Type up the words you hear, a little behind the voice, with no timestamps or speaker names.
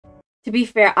to be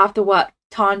fair, after what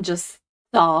Tharn just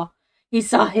saw, he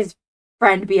saw his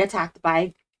friend be attacked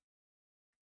by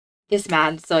this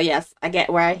man. So yes, I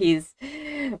get where he's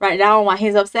right now and why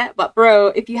he's upset. But bro,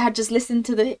 if you had just listened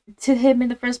to him in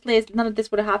the first place, none of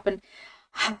this would have happened.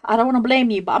 I don't want to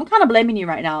blame you, but I'm kind of blaming you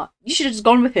right now. You should have just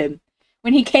gone with him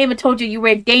when he came and told you you were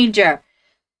in danger.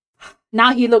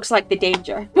 Now he looks like the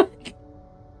danger.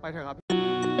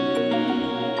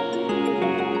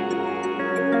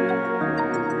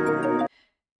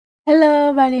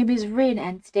 Hello, my name is Rin,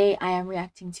 and today I am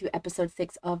reacting to episode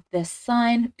 6 of The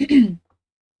Sign.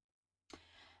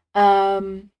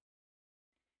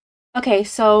 Okay,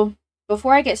 so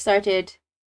before I get started,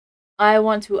 I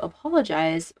want to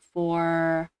apologize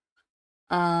for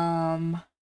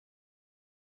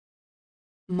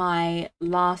my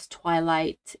last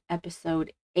Twilight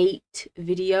episode 8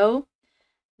 video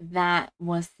that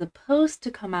was supposed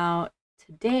to come out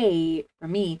today, for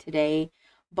me today,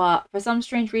 but for some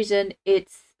strange reason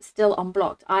it's still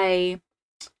unblocked. I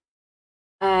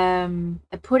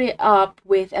put it up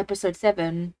with episode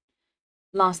 7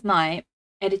 last night,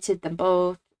 edited them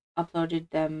both,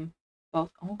 uploaded them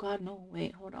both. Oh god, no,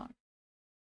 wait, hold on.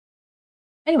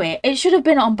 Anyway, it should have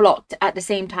been unblocked at the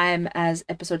same time as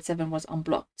episode 7 was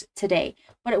unblocked today,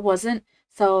 but it wasn't.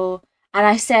 So, and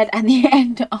I said at the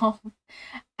end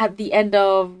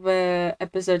of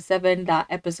episode 7 that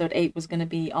episode 8 was going to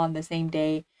be on the same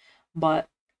day, but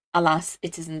alas,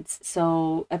 it isn't.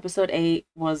 So episode 8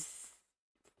 was,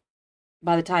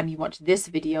 by the time you watch this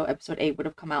video, episode 8 would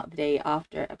have come out the day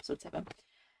after episode 7.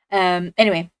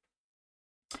 Anyway,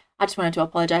 I just wanted to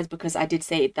apologize because I did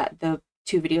say that the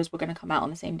 2 videos were going to come out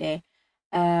on the same day,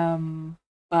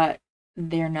 but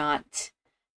they're not.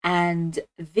 And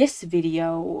this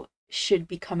video should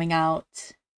be coming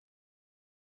out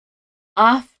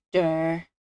after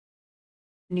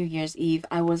New Year's Eve.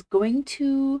 I was going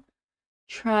to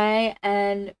try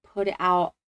and put it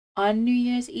out on New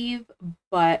Year's Eve,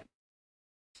 but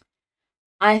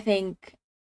I think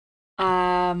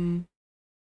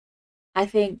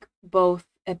both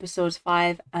episodes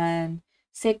 5 and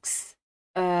 6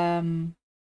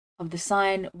 of The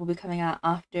Sign will be coming out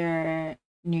after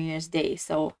New Year's Day.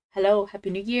 So hello, Happy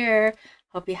New Year.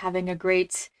 Hope you're having a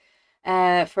great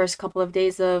first couple of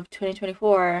days of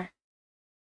 2024.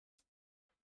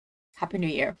 Happy New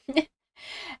Year.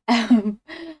 I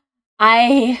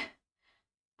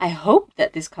hope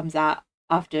that this comes out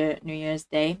after New Year's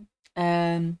Day,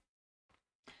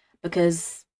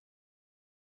 because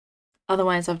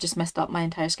otherwise I've just messed up my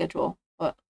entire schedule.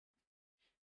 But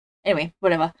anyway,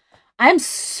 whatever. I'm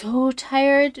so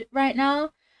tired right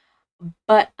now,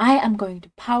 but I am going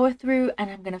to power through and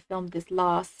I'm going to film this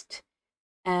last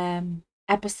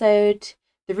episode.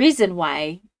 The reason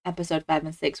why episode 5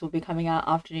 and 6 will be coming out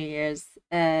after New Year's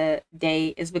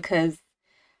Day is because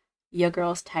your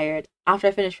girl's tired. After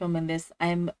I finish filming this,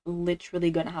 I'm literally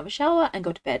going to have a shower and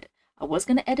go to bed. I was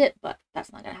going to edit, but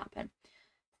that's not going to happen.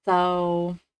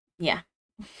 So, yeah.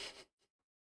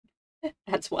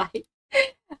 That's why.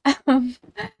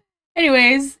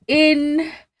 Anyways,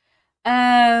 in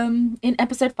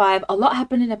episode 5, a lot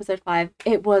happened in episode 5.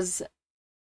 It was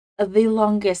the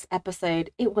longest episode.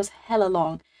 It was hella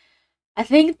long. I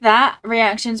think that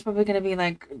reaction is probably going to be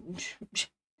like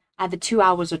either 2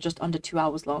 hours or just under 2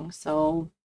 hours long. So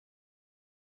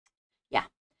yeah.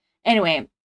 Anyway,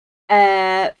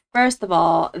 first of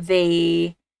all,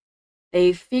 they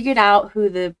figured out who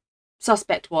the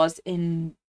suspect was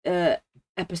in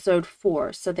episode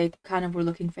 4. So they kind of were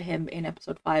looking for him in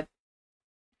episode 5.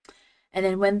 And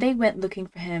then when they went looking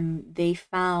for him, they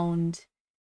found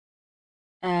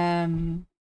him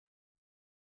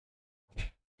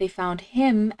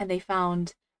and they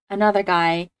found another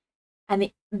guy,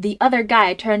 and the other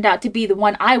guy turned out to be the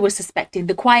one I was suspecting,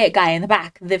 the quiet guy in the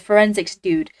back, the forensics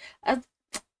dude. I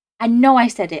know I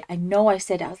said it. I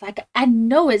was like, I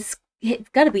know it's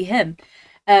gotta be him.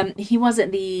 He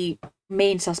wasn't the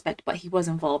main suspect, but he was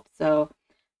involved. So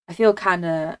I feel kind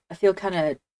of I feel kind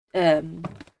of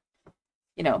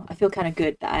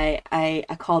good that I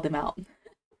called him out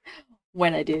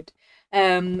when I did.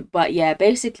 But yeah,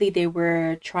 basically they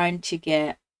were trying to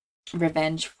get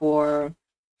revenge for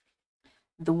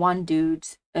the one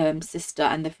dude's sister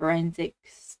and the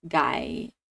forensics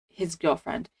guy, his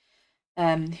girlfriend,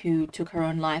 who took her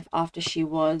own life after she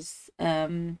was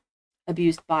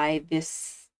abused by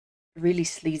this really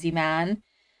sleazy man.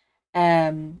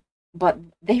 But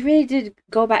they really did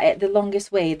go about it the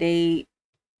longest way. They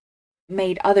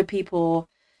made other people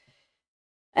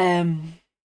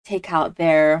take out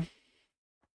their,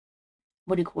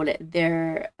 what do you call it,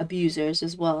 their abusers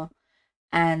as well.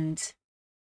 And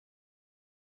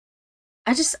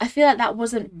I feel like that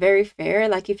wasn't very fair.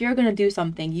 Like, if you're gonna do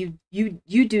something, you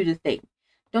do the thing.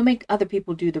 Don't make other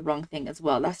people do the wrong thing as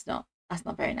well. That's not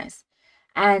very nice.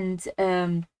 And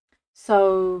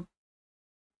so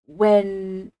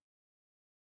when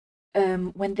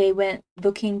when they went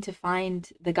looking to find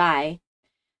the guy,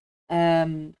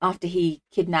 after he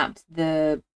kidnapped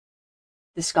the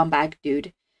scumbag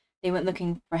dude, they went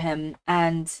looking for him,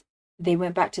 and they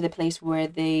went back to the place where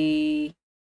they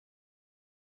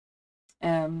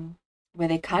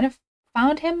kind of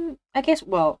found him, I guess.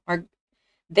 Well, or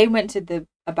they went to the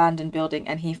abandoned building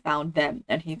and he found them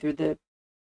and he threw the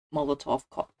Molotov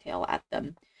cocktail at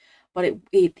them. But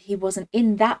he wasn't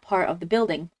in that part of the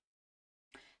building.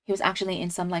 He was actually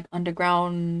in some like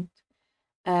underground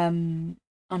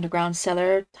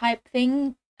cellar type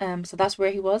thing. So that's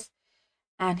where he was.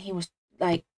 And he was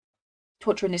like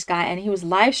torturing this guy and he was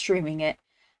live streaming it.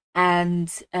 And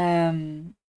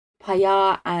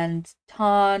Paya and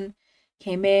Tharn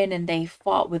came in and they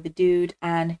fought with the dude.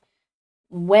 And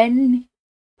when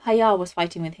Paya was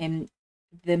fighting with him,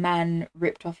 the man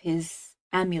ripped off his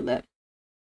amulet.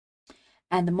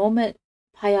 And the moment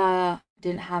Paya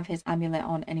didn't have his amulet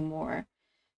on anymore,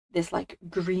 this like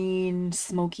green,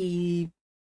 smoky,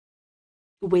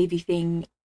 wavy thing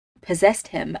possessed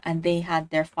him and they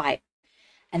had their fight.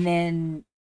 And then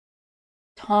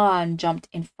Tharn jumped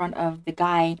in front of the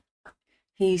guy.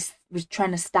 He was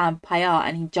trying to stab Paya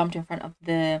and he jumped in front of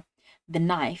the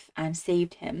knife and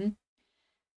saved him.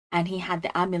 And he had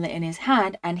the amulet in his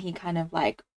hand and he kind of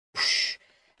like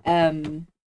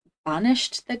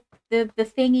banished the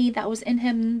thingy that was in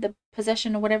him, the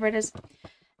possession or whatever it is.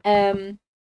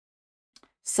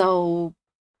 So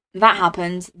that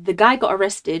happened. The guy got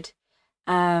arrested,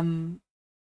 and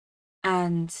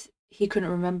he couldn't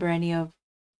remember any of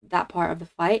that part of the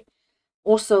fight.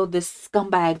 Also, the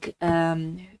scumbag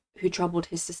who troubled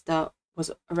his sister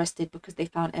was arrested because they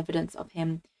found evidence of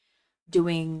him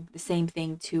doing the same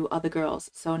thing to other girls.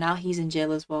 So now he's in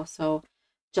jail as well. So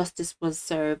justice was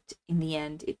served in the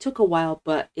end. It took a while,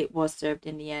 but it was served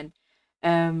in the end.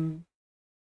 And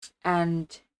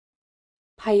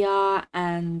Paya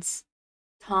and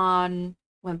Tharn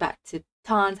went back to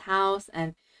Tharn's house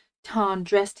and Tharn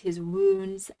dressed his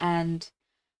wounds and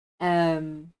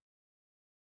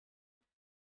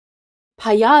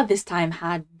Paya this time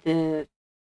had the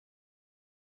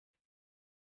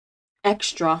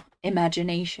extra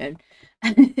imagination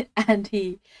and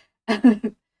he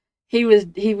was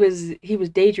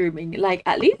daydreaming. Like,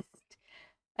 at least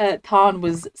Tharn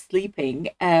was sleeping,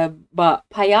 but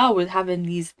Paya was having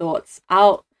these thoughts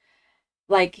out.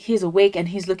 Like, he's awake and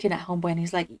he's looking at Homeboy and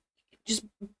he's like, just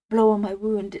blow on my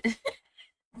wound.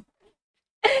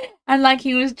 And like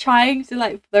he was trying to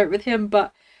like flirt with him,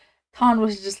 but Tharn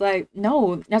was just like,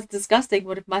 no, that's disgusting.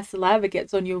 What if my saliva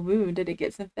gets on your wound and it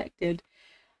gets infected?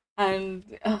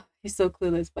 And he's so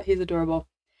clueless, but he's adorable.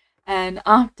 And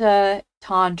after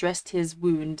Tharn dressed his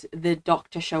wound, the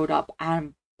doctor showed up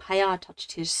and Paya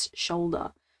touched his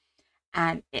shoulder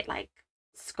and it like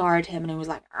scarred him and it was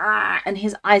like, ah, and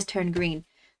his eyes turned green.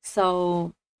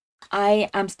 So I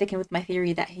am sticking with my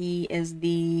theory that he is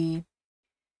the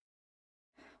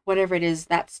whatever it is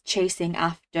that's chasing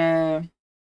after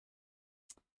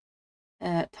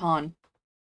Tharn.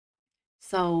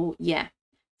 So yeah.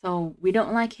 So we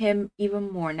don't like him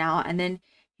even more now. And then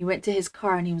he went to his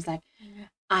car and he was like,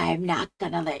 I'm not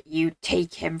gonna let you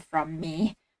take him from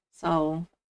me. So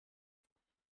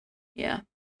yeah.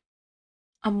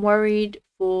 I'm worried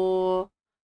for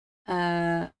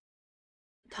Tharn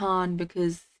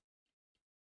because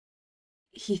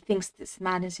he thinks this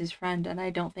man is his friend and I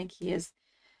don't think he is.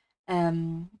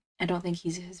 I don't think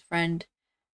he's his friend.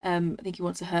 I think he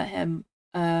wants to hurt him.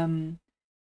 And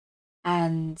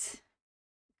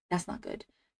that's not good.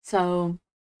 So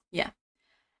yeah.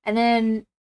 And then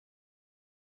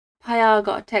Paya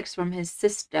got a text from his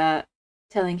sister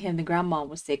telling him the grandma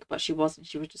was sick, but she wasn't.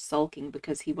 She was just sulking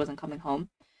because he wasn't coming home.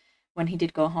 When he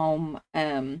did go home,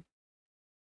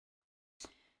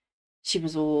 she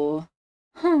was all,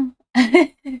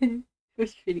 it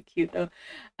was really cute though.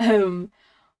 And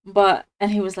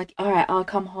he was like, all right, I'll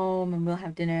come home and we'll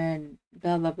have dinner and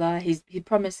blah blah blah. He's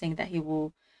promising that he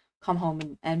will come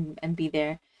home and be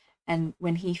there. And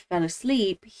when he fell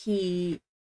asleep, he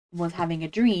was having a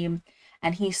dream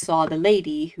and he saw the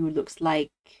lady who looks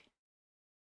like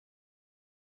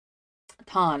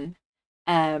Tharn.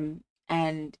 And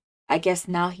I guess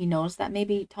now he knows that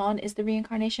maybe Tharn is the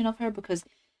reincarnation of her because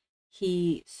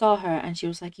he saw her and she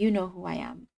was like, you know who I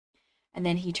am. And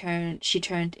then she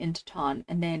turned into Tharn,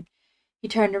 and then he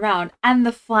turned around and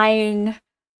the flying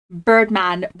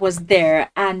Birdman was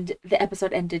there and the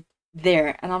episode ended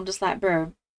there, and I'm just like,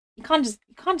 bro, you can't just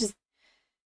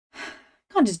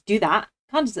do that.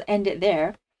 You can't just end it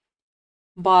there.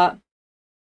 But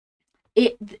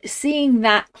seeing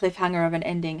that cliffhanger of an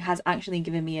ending has actually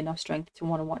given me enough strength to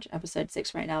want to watch episode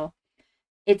 6 right now.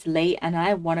 It's late and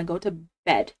I want to go to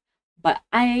bed, but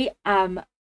I am,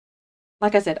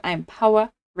 like I said, I am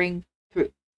powering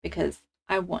through because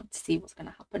I want to see what's going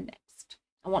to happen next.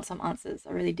 I want some answers.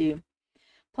 I really do.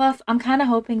 Plus, I'm kind of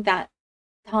hoping that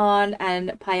Tharn and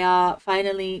Paya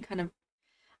finally kind of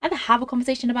either have a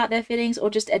conversation about their feelings or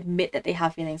just admit that they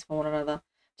have feelings for one another.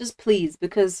 Just please,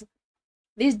 because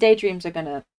these daydreams are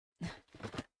gonna...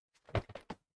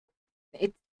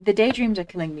 The daydreams are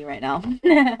killing me right now.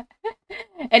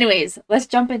 Anyways, let's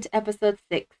jump into episode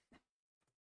 6.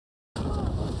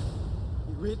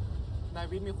 วิทย์นาย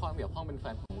วิทย์มีความเกี่ยวข้องเป็นแฟ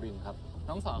นของรินครับ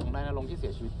น้องสาวของนายณรงค์ที่เสี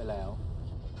ยชีวิตไปแล้ว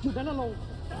หยุดนะณรงค์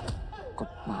ก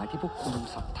ฎหมายที่พวกคุณ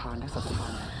ศรัทธาและศรัทธา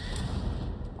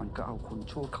มันก็เอาคน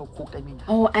ชั่วเข้าคุกได้ไม่นาน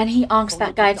Oh, and he asked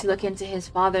that guy to look into his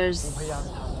father's พยายาม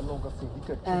ถามณรงค์กับสิ่งที่เ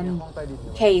กิดขึ้นในห้องใต้ดิน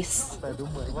case. แต่ดู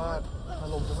เหมือนว่าณ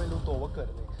รงค์จะไม่รู้ตัวว่าเกิด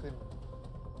อะไรขึ้น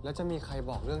แล้วจะมีใคร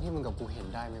บอกเรื่องที่มึงกับกูเห็น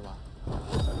ได้ไหมวะ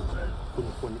คุณ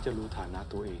ควรที่จะรู้ฐานะ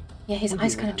ตัวเอง Yeah, his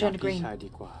eyes kind of turned green. ชายดี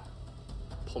กว่า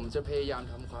ผมจะพยายาม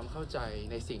ทำความเข้าใจ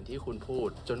ในสิ่งที่คุณพูด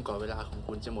จนกว่าเวลาของ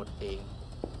คุณจะหมดเอง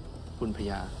คุณพ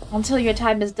ยา Until your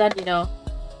time is done, you know.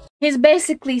 He's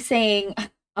basically saying,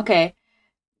 okay,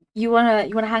 you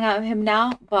wanna hang out with him now,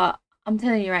 but I'm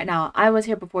telling you right now, I was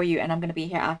here before you and I'm gonna be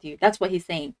here after you. That's what he's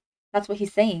saying. That's what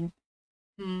he's saying.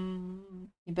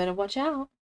 You better watch out.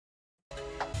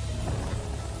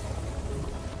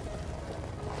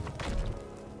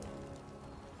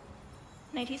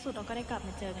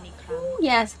 Ooh,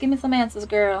 yes, give me some answers,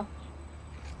 girl.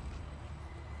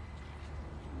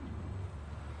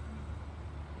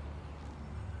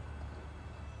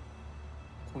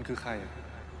 คุณคือใคร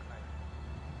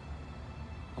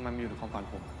ทำไมมาอยู่ในความฝัน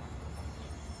ผม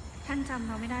ท่านจำเ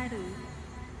ราไม่ได้หรือ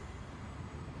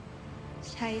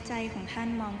ใช้ใจของท่าน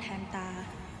มองแทนตา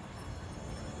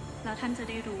แล้วท่านจะ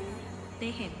ได้รู้ได้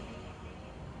เห็น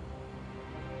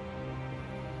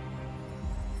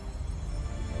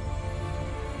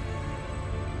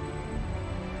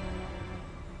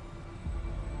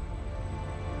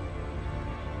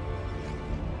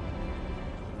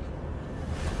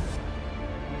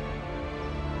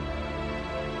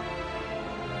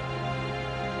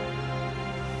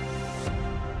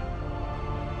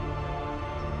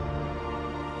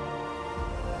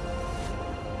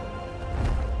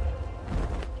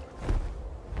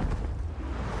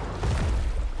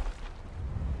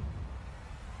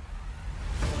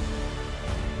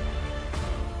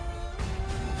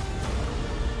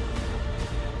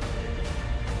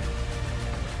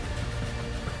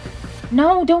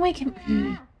No, don't wake him.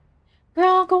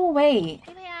 Girl, go away.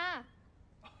 พี่พยา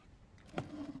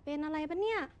เป็นอะไรปะเ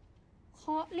นี่ยเค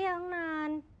าะเรียกนาน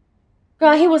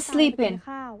Girl, he was sleeping.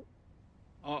 ข้าว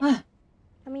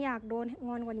ถ้าไม่อยากโดนง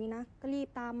อนกว่านี้นะก็รีบ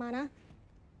ตามมานะ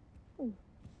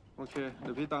โอเคเ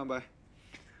ดี๋ยวพี่ตามไป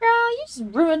Girl, you just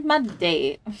ruined my day.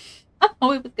 I thought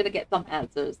we was gonna get some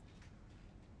answers.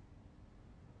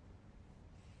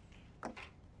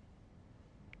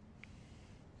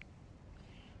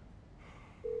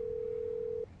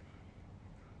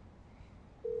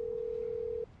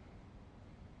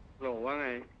โหลว่าไง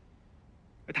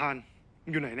ไอ้ทานมึ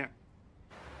งอยู่ไหนเนี่ย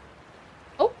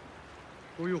โอ้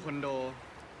กูอยู่คอนโด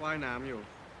ว่ายน้ำอยู่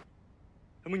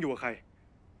แล้วมึงอยู่กับใคร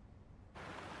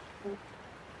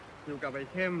อยู่กับไอ้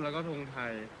เข้มแล้วก็ธงไท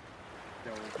ยเ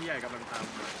ดี๋ยวพี่ใหญ่กำลังตาม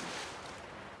มา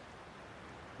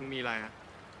มึงมีอะไรอะ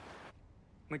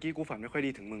เมื่อกี้กูฝันไม่ค่อย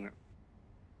ดีถึงมึงอะ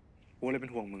กูเลยเป็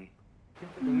นห่วงมึง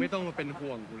ไม่ต้องมาเป็นห่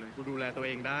วงกูเลยกูดูแลตัวเ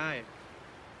องได้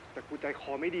แต่กูใจค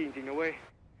อไม่ดีจริงๆนะเว้ย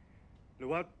หรื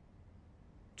อว่า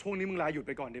ช่วงนี้มึงลาหยุดไ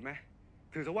ปก่อนดีไหม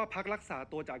ถือซะว่าพักรักษา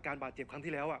ตัวจากการบาดเจ็บครั้ง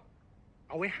ที่แล้วอะ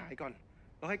เอาไว้หายก่อน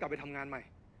แล้วให้กลับไปทำงานใหม่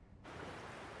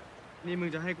นี่มึง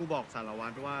จะให้กูบอกสารวั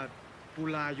ตรว่ากู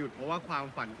ลาหยุดเพราะว่าความ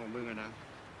ฝันของมึงอะนะ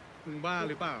มึงบ้า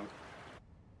หรือเปล่า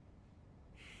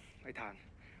ไอ้ทาน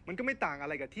มันก็ไม่ต่างอะ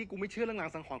ไรกับที่กูไม่เชื่อเรื่องรา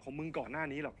งสังหรณ์ของมึงก่อนหน้า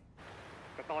นี้หรอก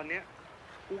แต่ตอนเนี้ย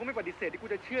กูก็ไม่ปฏิเสธที่กู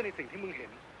จะเชื่อในสิ่งที่มึงเห็น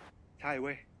ใช่เ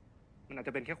ว้ยมันอาจจ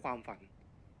ะเป็นแค่ความฝัน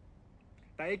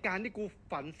แต่ไอ้การที่กู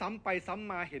ฝันซ้ำไปซ้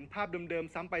ำมาเห็นภาพเดิม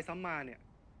ๆซ้ำไปซ้ำมาเนี่ย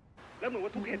แล้วเหมือนว่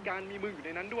าทุกเหตุการณ์มีมึงอยู่ใน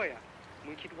นั้นด้วยอ่ะ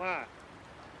มึงคิดว่า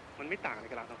มันไม่ต่างอะไร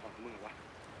กับรางสังหรณ์ของมึงหรอวะ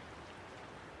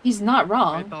He's not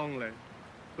wrong. ไม่ต้องเลย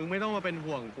มึงไม่ต้องมาเป็น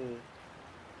ห่วงกู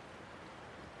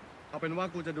เอาเป็นว่า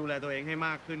กูจะดูแลตัวเองให้ม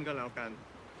ากขึ้นก็แล้วกัน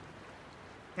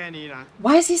แค่นี้นะ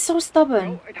Why is he so stubborn?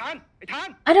 ไอ้ทานไอ้ทาน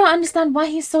I don't understand why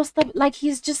he's so stubborn. Like,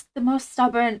 he's just the most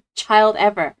stubborn child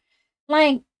ever.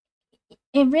 Like,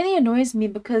 it really annoys me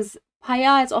because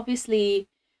Paya is obviously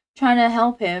trying to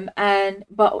help him,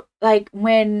 but like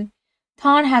when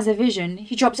Tharn has a vision,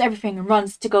 he drops everything and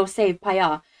runs to go save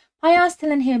Paya. Paya's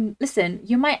telling him, listen,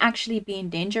 you might actually be in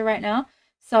danger right now,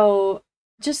 so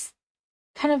just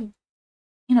kind of,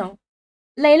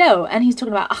 lay low. And he's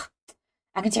talking about,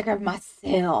 I can take care of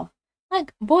myself.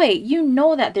 Like, boy, you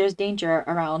know that there's danger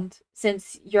around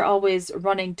since you're always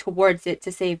running towards it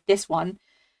to save this one.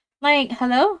 Like,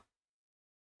 hello?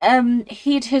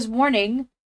 Heed his warning.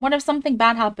 What if something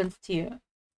bad happens to you?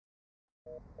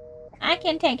 I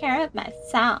can take care of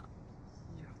myself.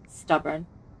 Stubborn.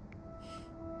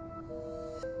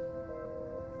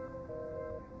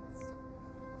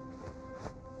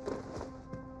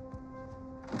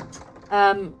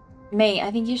 Mate,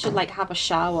 I think you should, like, have a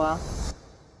shower.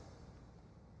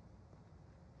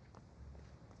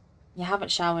 You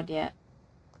haven't showered yet.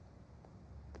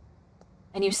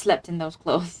 And you slept in those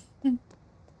clothes.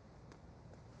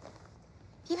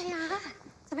 พี่พยา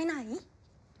จะไปไหน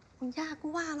คุณย่ากู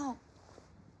ว่าหรอก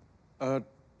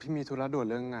พี่มีธุระด่วน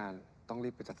เรื่องงานต้องรี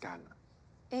บไปจัดการ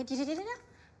เดี๋ยว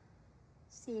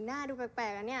สีหน้าดูแปล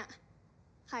กๆอ่ะเนี่ย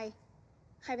ใค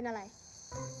รเป็นอะไร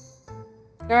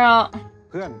Girl.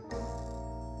 เพื่อ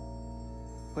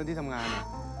นที่ทำงาน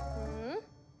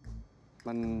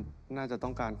มันน่าจะต้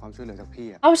องการความช่วยเหลือจากพี่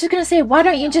อะ I was just gonna say, why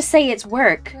don't you just say it's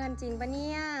work? เพื่อนจริงปะเ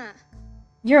นี่ย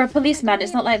You're a policeman.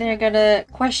 It's not like they're gonna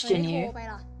question you.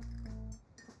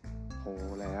 โห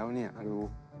แล้วเนี่ยดู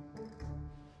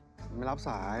ไม่รับส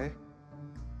าย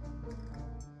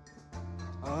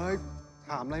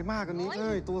ถามอะไรมากกันนี้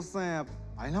ตัวแสบ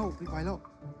ไปแล้วพี่ไปแล้ว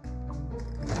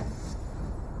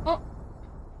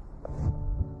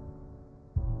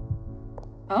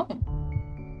Oh.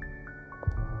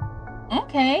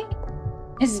 Okay.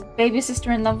 Is baby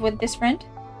sister in love with this friend?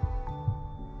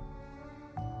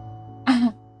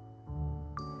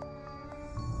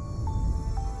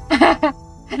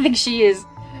 I think she is.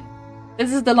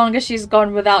 This is the longest she's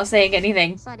gone without saying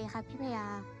anything. สวัสดีค่ะพี่พยา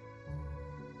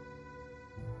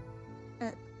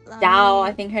Dao,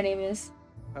 I think her name is.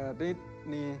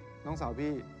 นี่น้องสาว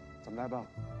พี่จำได้เปล่า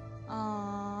อ๋อ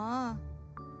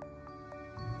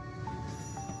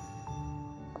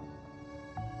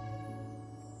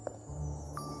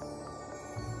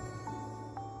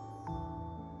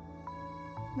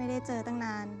ไม่ได้เจอตั้งน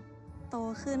านโต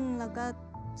ขึ้นแล้วก็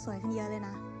สวยขึ้นเยอะเลยน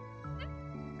ะ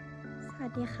สวั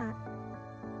สดีค่ะ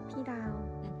พี่ดาว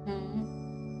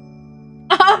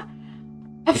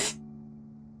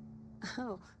อ้า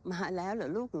วมาแล้วเหรอ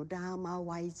ลูกหนูดาวมาไ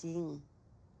วจริง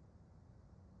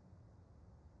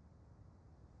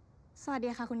สวัสดี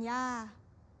ค่ะคุณย่า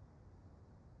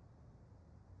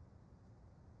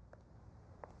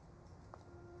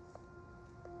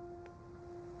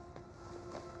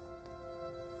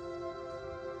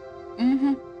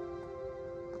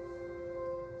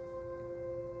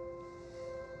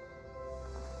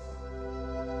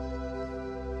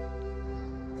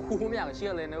กูไม่อยากเชื่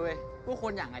อเลยนะเว้ยว่าค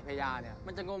นอย่างไอ้พญาเนี่ย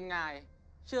มันจะงมงาย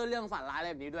เชื่อเรื่องฝันร้ายอะไร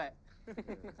แบบนี้ด้วย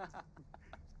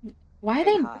Why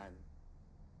they?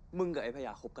 มึงกับไอ้พญ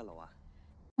าคบกันเหรอวะ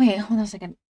Wait, hold on a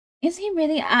second. Is he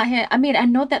really out here? I mean, I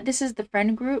know that this is the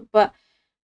friend group, but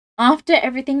after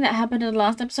everything that happened in the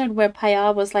last episode where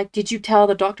Paya was like, did you tell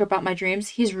the doctor about my dreams?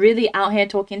 He's really out here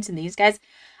talking to these guys.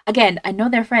 Again, I know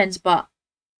they're friends, but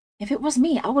if it was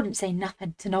me, I wouldn't say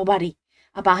nothing to nobody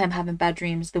about him having bad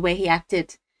dreams the way he acted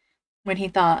when he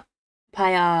thought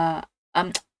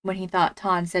when he thought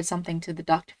Tharn said something to the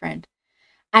doctor friend.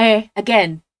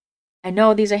 I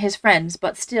know these are his friends,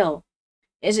 but still,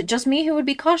 is it just me who would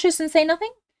be cautious and say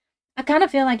nothing? I kind of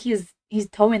feel like he's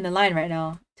towing the line right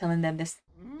now, telling them this.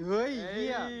 เฮ้ยเฮี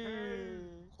ย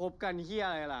คบกันเฮียอ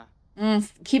ะไรล่ะ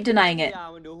Keep denying it. ยา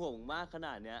มันดูห่วงมากขน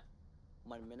าดเนี้ย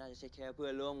มันไม่น่าจะใช่แค่เพื่อ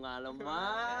นร่วมงานแล้วมั้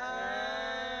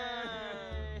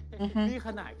งนี่ข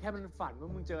นาดแค่มันฝันว่า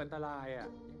มึงเจออันตรายอ่ะ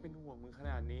ยังเป็นห่วงมึงข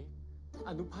นาดนี้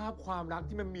อนุภาพความรัก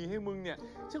ที่มันมีให้มึงเนี่ย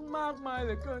ช่างมากมายเห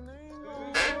ลือเกินนะ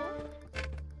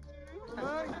เ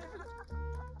ฮ้ย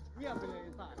เงียบไปเลย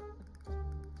สัตว์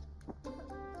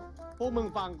พวกมึง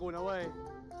ฟังกูนะเว้ย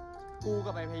กู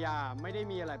กับไอ้พญาไม่ได้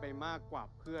มีอะไรไปมากกว่า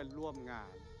เพื่อนร่วมงาน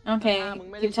Okay,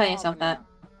 keep telling yourself that.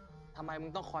 ทำไมมึ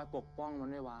งต้องคอยปกป้องมัน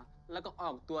ด้วยวะแล้วก็อ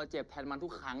อกตัวเจ็บแทนมันทุ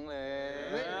กครั้งเล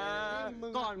ย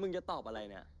ก่อนมึงจะตอบอะไร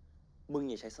เนี่ยมึง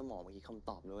อย่าใช้สมองเมื่อกี้คำ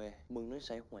ตอบด้วยมึงต้องใ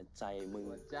ช้หัวใจมึง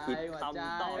คิดค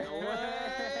ำตอบเว้ย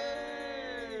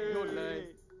หยุดเลย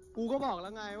กูก็บอกแล้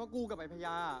วไงว่ากูกับไอ้พญ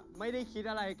าไม่ได้คิด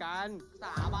อะไรกันส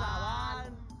าบาน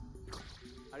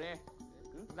เอาดิ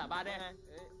สาบานดิ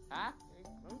ฮะ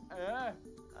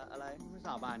อะไรส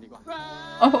าบานดีกว่า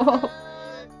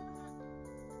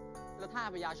แล้วถ้า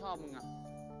พญาชอบมึงอ่ะ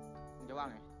มึงจะ จะว่า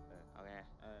ไงเอาไง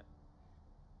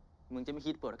มึงจะไม่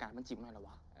คิดเปิดโอกาสมันจีบหน่อยหรอว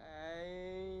ะ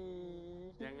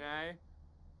ยังไง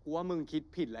กูว่ามึงคิด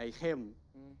ผิดเลยไอ้เข้ม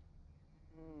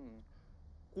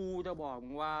กูจะบอกมึ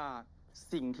งว่า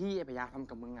สิ่งที่ไอ้พยาทำ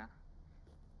กับมึงอ่ะ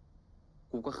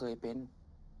กูก็เคยเป็น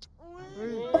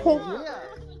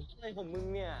อะไรของมึง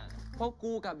เนี่ยเพราะ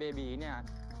กูกับเบบีเนี่ย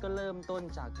ก็เริ่มต้น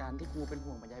จากการที่กูเป็น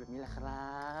ห่วงบรรยายแบบนี้แหละครั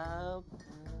บ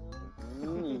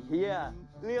เฮีย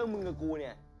เรื่องมึงกับกูเ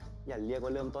นี่ยอย่าเรียกว่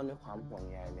าเริ่มต้นด้วยความห่วง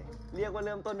ใยเลยเรียกว่าเ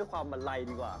ริ่มต้นด้วยความบันไล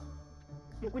ดีกว่า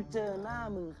กูเจอหน้า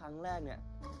มึงครั้งแรกเนี่ย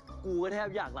กูก็แทบ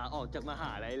อยากลาออกจากมหา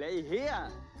ลัยเลยไอ้เฮีย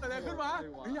อะไรขึ้นวะ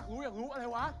อยากรู้อะไร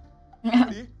วะ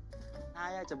ดิ ถ้า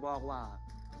อยากจะบอกว่า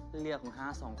เรื่องของ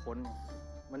2 คนเนี่ย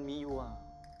มันมีอยู่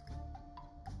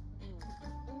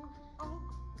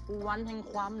วันแห่ง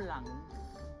ความหลัง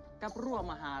กับรั่ว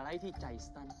มหาลัยที่ใจ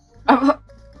สั้น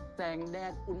แสงแด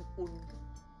ดอุ่น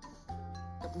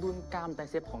ๆกับดุนกามแต่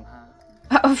เซฟของ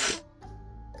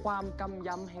ความกำย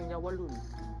ำแห่งเยาวรุ่น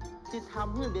ที่ท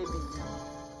ำให้เบบี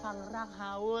พังรักหา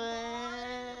เว้ย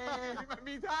มัน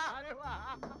มีท่าด้วยวะ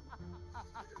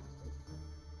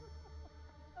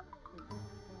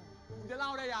มึงจะเล่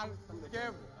าได้ยังเก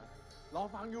มรอ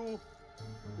ฟังอยู่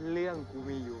เรื่องกู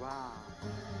มีอยู่ว่า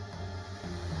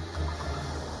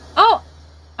Oh,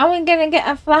 I'm gonna get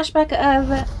a flashback of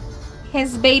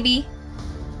his baby.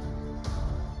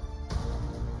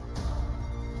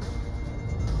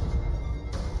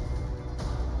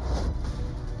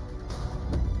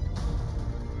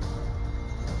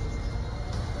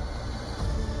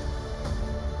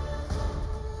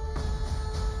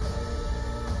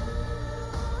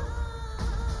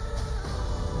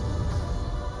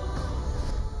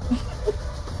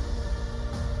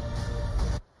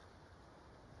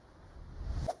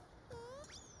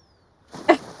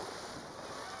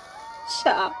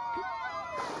 Shut up.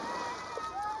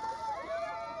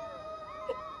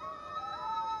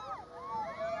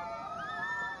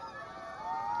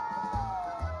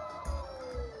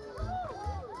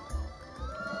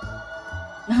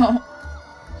 No.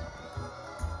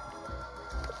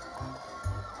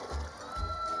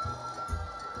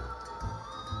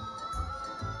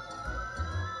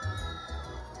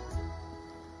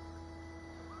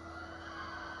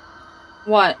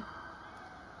 What?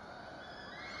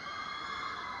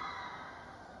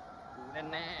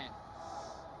 แน่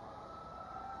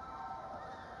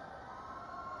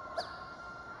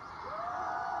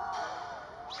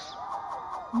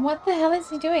What the hell is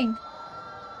he doing?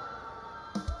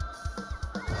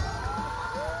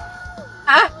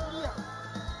 Ah!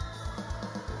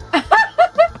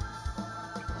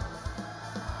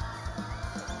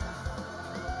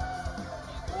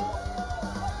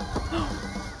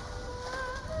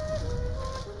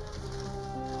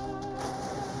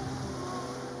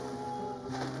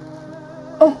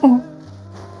 Oh. Oh.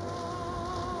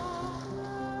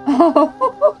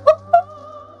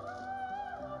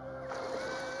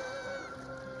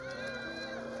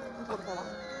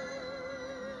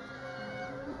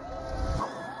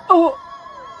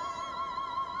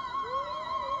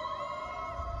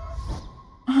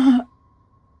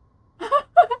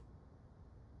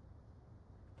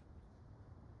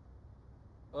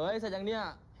เอ้ยเสร็จยังเนี่ย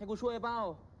ให้กูช่วยเปล่า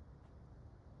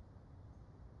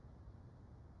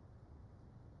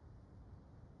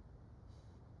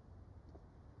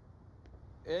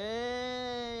เอ้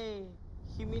ย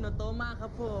คิมิโนโตะมากครั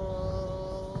บผ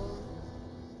ม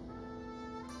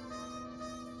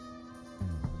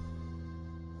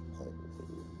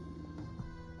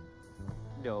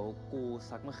เดี๋ยวกู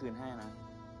ซักเมื่อคืนให้นะ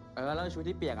แล้วชุด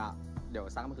ที่เปียกอ่ะเดี๋ยว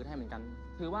ซักมาคืนให้เหมือนกัน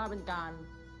ถือว่าเป็นการ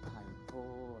ถ่ายโท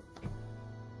ษ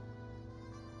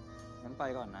งั้นไป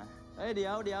ก่อนนะ เดี๋ย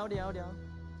ว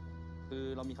คือ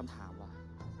เรามีคำถามว่ะ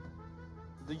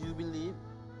Do you believe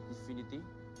infinity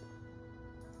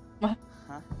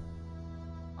ฮะ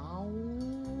เอา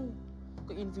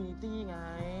ก็ infinity ไง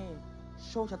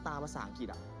โชคชะตาภาษาอังกฤษ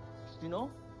อ่ะ you know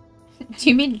Do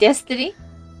you mean destiny?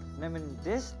 นั่นมัน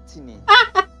destiny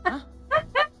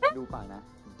ดูปากนะ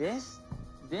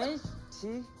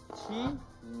destiny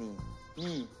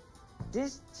นี่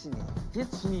destiny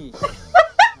destiny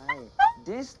ใช่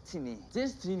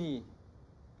destiny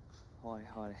พอเ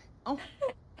ลย เอ้า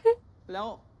แล้ว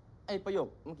ไอ้ประโยค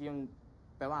เมื่อกี้มัน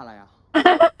แปลว่าอะไรอ่ะ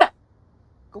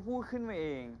ก็พูดขึ้นมาเอ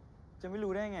ง จะไม่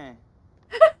รู้ได้ไง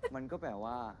มันก็แปล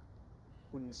ว่า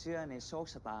คุณเชื่อในโชค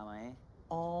ชะตาไหม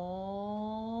อ๋อ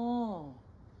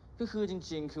ก็คือจ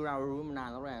ริงๆ คือเรารู้มานาน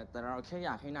แล้วแหละ แต่เราแค่อย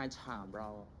ากให้นายถามเรา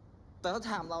แต่ถ้า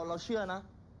ถามเราเชื่อนะ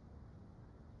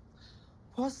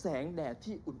เพราะแสงแดด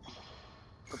ที่อุ่น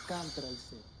กับก้ามไตรเส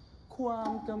กควา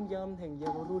มกำยำแห่งเยา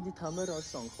วรุ่นที่ทำให้เรา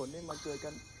2 คนได้มาเจอกั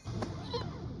น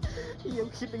เฮีย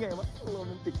คิดยังไงวะโรแ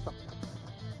มนติกสับ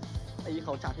ไอ้เข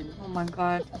าฉากที่นี่ Oh my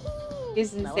god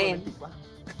it's ไหนว่าโรแมน insane ติกวะ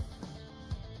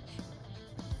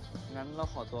งั้นเรา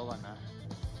ขอตัวก่อนนะ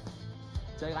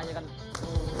เจอกัน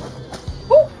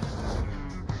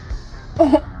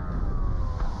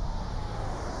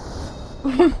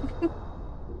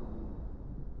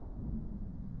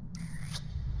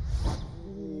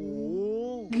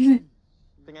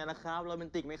เป็นไงล่ะครับโรแมน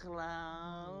ติกไหมครั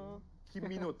บ คิม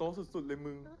มิโนโตะสุดๆเลย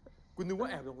มึง กูนึกว่า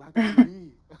แอบหลงรักกันนี่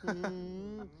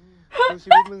ดูชี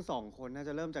วิตมึง2 คนน่าจ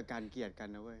ะเริ่มจากการเกลียดกัน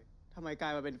นะเว้ยทำไมกลา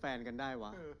ยมาเป็นแฟนกันได้ว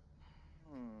ะ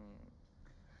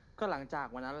ก็หลังจาก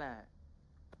วันนั้นแหละ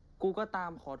กูก็ตา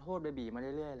มขอโทษเบบีมา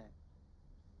เรื่อยๆแหละ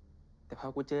แต่พอ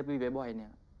กูเจอเบบีบ่อยๆเนี่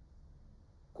ย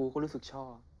กูก็รู้สึกชอ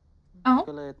บ เอ้า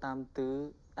ก็เลยตามตื้อ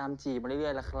ตามจีบมาเรื่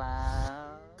อยๆละครั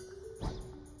บ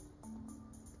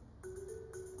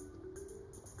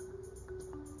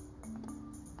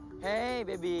เฮ้ยเ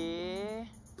บบี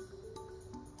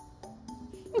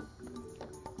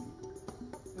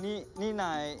นี่น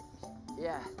าย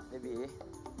yeah เบบี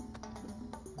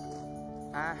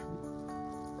อ่ะ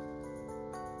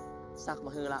สักม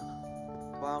าคือละ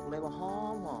บอกเลยว่าหอ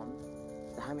ม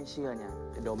แต่ถ้าไม่เชื่อเนี่ย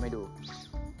จะดมให้ดู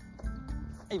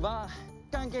ไอ้บ้า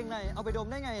กางเกงในเอาไปดม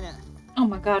ได้ไงเนี่ย Oh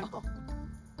my god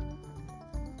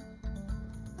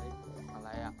อะไร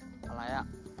อะ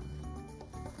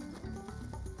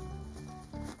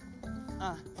อ่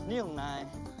ะ นี่ของนาย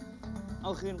เอ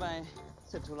าคืนไป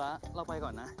เสร็จธุระเราไปก่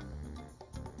อนนะ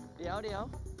เดี๋ยว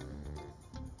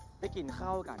ไปกินข้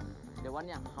าวกัน เดี๋ยววันเ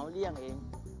นี่ยเขาเลี้ยงเอง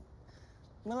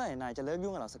เมื่อไหร่นายจะเลิกยุ่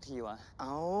งกับเราสักทีวะ เอ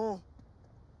า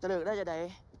จะเลิกได้จะได้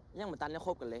ยังเหมือนตันได้ค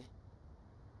บกันเลย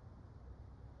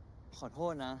ขอโท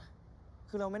ษนะ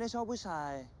คือเราไม่ได้ชอบผู้ชา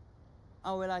ย เอ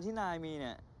าเวลาที่นายมีเ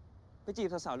นี่ย ไปจีบ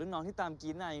สาวๆรุ่นน้องที่ตามก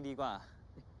รี๊ดนายยังดีกว่า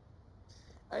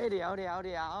เอ้ยเดี๋ยว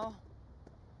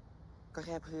ก็แ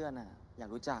ค่เพื่อนอะอยาก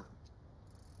รู้จัก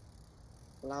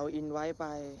เราอินไว้ไป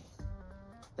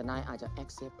แต่นายอาจจะ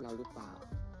accept เราหรือเปล่า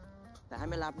แต่ถ้า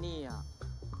ไม่รับนี่อะ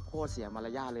โคตรเสียมาร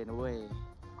ยาทเลยนะเว้ย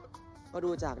ก็ดู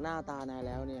จากหน้าตานายแ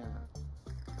ล้วเนี่ย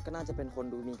ก็น่าจะเป็นคน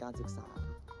ดูมีการศึกษา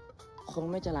คง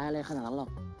ไม่จะร้ายอะไรขนาดนั้นหรอ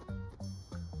ก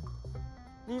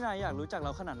นี่นายอยากรู้จักเร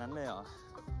าขนาดนั้นเลยเหรอ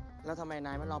แล้วทำไมน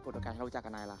ายไม่ลองเปิดโอกาสให้เรารู้จัก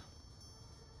กับนายล่ะ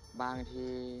บางที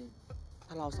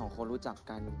ถ้าเรา2 คนรู้จัก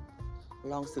กัน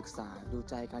ลองศึกษาดู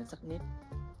ใจกันสักนิด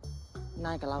น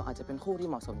ายกับเราอาจจะเป็นคู่ที่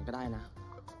เหมาะสมกันก็ได้นะ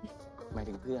หมาย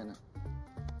ถึงเพื่อนนะ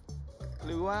ห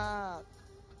รือว่า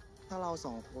ถ้าเรา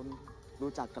2 คน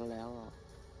รู้จักกันแล้วอะ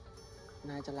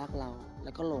นายจะรักเราแ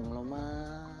ล้วก็หลงเรามา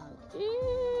ก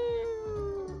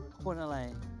คนอะไร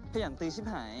ขยันตีชิบ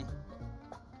หาย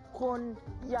คน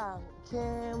อย่างเ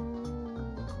ข้ม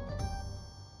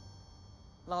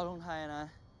เราลงไทยนะ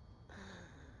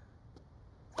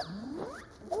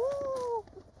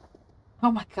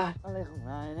Oh my god อะไรของ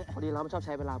นายเนี่ย พอดีเราไม่ชอบใ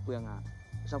ช้เวลาเปลืองอ่ะ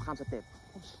ชอบข้ามสเต็ป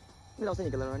นี่เราสนิ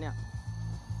ทกันแล้วเนี่ย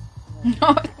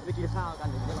ไปกินข้าวกัน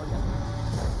เดี๋ยวเราเรียน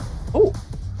Oh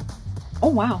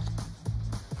oh wow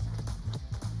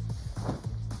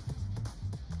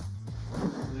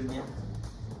คืนนี้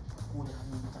กูจะท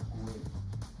ำมึงจากกูเอง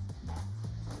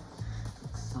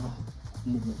เศร้า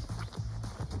มุม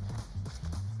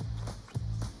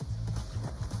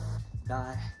ได้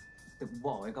แต่กูบ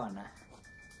อกไว้ก่อนนะ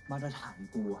มาตรฐาน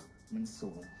กูอะมัน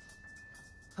สูง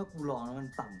ถ้ากูลองแล้วมัน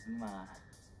ต่ำขึ้นมา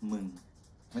มึง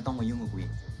ไม่ต้องมายุ่งกับกูอี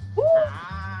ก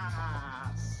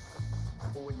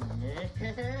กูอย่างนี้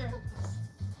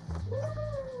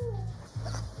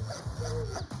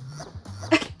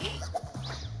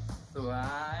สว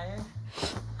ย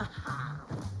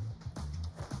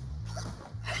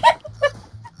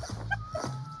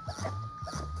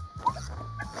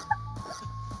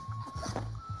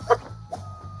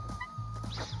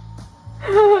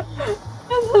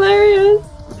That's hilarious.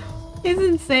 He's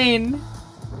insane.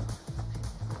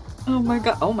 Oh my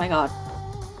god. Oh my god.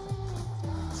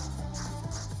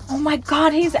 Oh my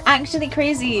god, he's actually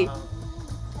crazy.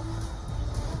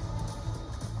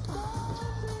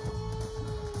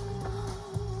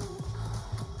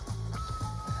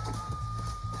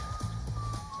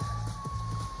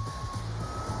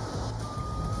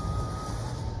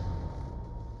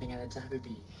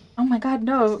 Oh my god,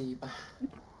 no.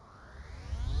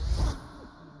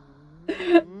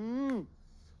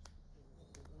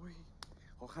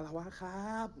 ขอคารวะค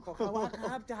รับ ขอคารวะค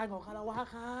รับจานขอคารวะ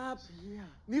ครับ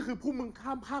นี่คือพวกมึงข้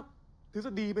ามภาคทฤษ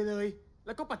ฎีไปเลย แ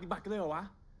ล้วก็ปฏิบัติกันเลยเหรอวะ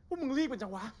พวกมึงรีบเป็นจั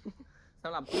งวะ ส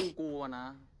ำหรับคู่กูอะนะ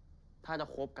ถ้าจะ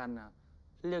คบกันนะ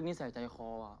เรื่องนิสัยใจคอ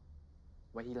อะ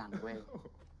ไว้ทีหลังเว้ย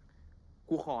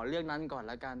กูขอเรื่องนั้นก่อน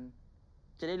แล้วกัน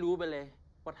จะได้รู้ไปเลย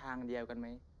ว่าทางเดียวกันไหม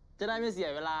จ จะได้ไม่เสีย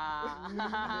เวลา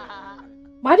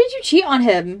Why did you cheat on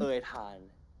him? ทาน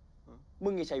มึ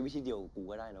งจะใช้วิธีเดียวกับกู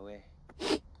ก็ได้นะเว้ย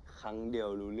ครั้งเดียว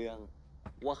รู้เรื่อง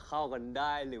ว่าเข้ากันไ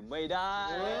ด้หรือไม่ได้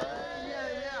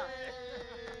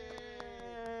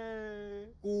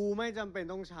กูไม่จำเป็น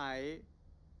ต้องใช้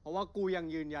เพราะว่ากูยัง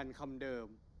ยืนยันคำเดิม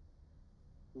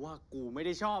ว่ากูไม่ไ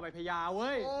ด้ชอบไอ้พญาเ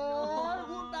ว้ย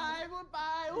พูดไป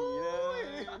ดีเลย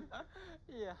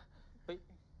เฮ้ย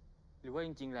หรือว่าจ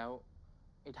ริงๆ แล้ว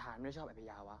ไอ้ฐานไม่ได้ชอบไอ้พ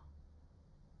ยาวะ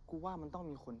กูว่ามันต้อง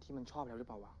มีคนที่มันชอบแล้วหรือเ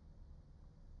ปล่าวะ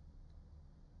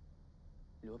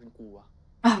หรือว่าเป็นกูวะ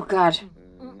Oh God.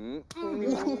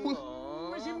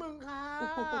 ไม่ใช่มึงค่ะ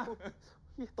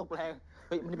ตกแรง เ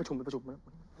ฮ้ยมันได้ประชุม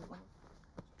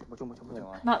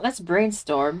Now let's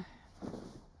brainstorm.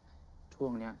 ช่ว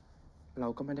งเนี้ย เรา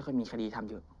ก็ไม่ได้ค่อยมีคดีทำ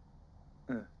เยอะ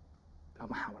เรา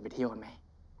มาหาวันไปเที่ยวกันไหม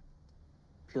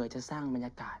เพื่อจะสร้างบรรย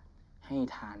ากาศให้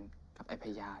ทานกับไอ้พ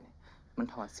ยาเนี่ย มัน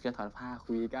ถอดเสื้อถอดผ้า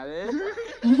คุยกันเลย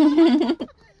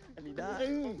อันนี้ได้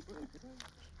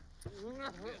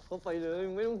เข้าไปเลย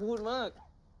ไม่ต้องพูดมาก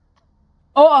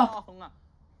Oh. ของอ่ะ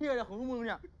เฮียอะไรของพวกมึงเ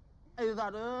นี่ย ไอ้สั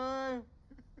ตว์เ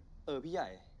อ้ย พี่ใหญ่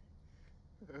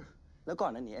แล้วก่อ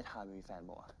นหน้านี้ไอ้ทานมีแฟน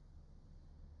บอกว่า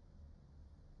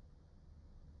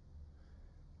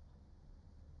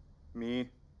มี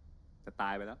จะตา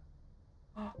ยไปแล้ว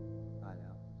ตายแล้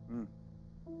ว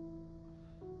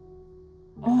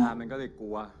ทานมันก็เลยก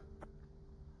ลัว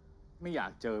ไม่อยา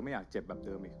กเจอไม่อยากเจ็บแบบเ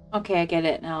ดิมอีก Okay, I get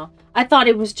it now. I thought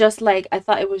it was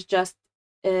just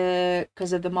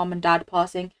because of the mom and dad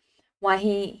passing. Why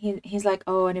he's like,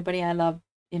 oh, anybody I love,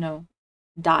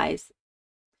 dies.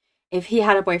 If he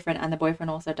had a boyfriend and the boyfriend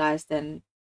also dies, then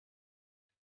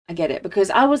I get it. Because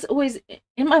I was always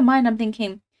in my mind, I'm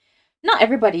thinking, not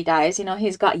everybody dies.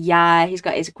 He's got Yai, he's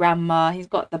got his grandma, he's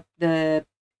got the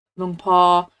Lung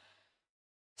Pa.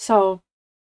 So,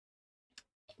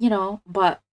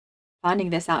 but finding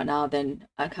this out now, then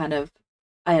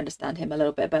I understand him a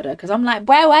little bit better. Because I'm like,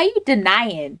 why are you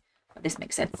denying? But this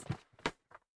makes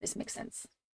sense.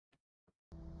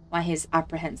 Why he's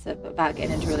apprehensive about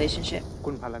getting into a relationship.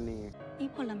 คุณพารณี นี่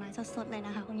ผลไม้สดๆเลยน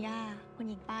ะคะคุณย่า คุณ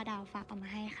หญิงป้าดาวฝากเอามา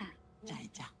ให้ค่ะ ใจ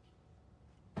จ้ะ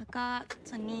แล้วก็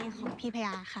ส่วนนี้ของพี่พย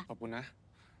าค่ะ ขอบคุณนะ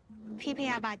พี่พ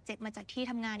ยาบาดเจ็บมาจากที่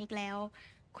ทำงานอีกแล้ว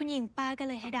คุณหญิงป้าก็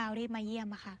เลยให้ดาวรีบมาเยี่ยม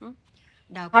อะค่ะ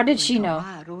ดาว How did she เหมือน know? กับ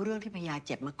ว่ารู้เรื่องที่พญาเ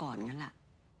จ็บมาก่อนงั้นล่ะ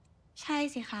ใช่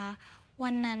สิคะ วั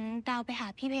นนั้นดาวไปหา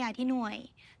พี่พยาที่หน่วย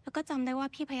แล้วก็จำได้ว่า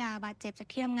พี่พยาบาดเจ็บจาก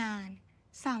ที่ทำงาน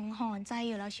สั่งหอนใจอ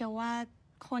ยู่แล้วเชียวว่า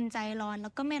คนใจร้อนแล้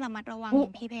วก็ไม่ระมัดระวังอย่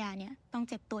างพี่พยาเนี่ยต้อง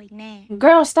เจ็บตัวอีกแน่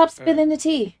Girl, stop spilling the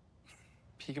tea.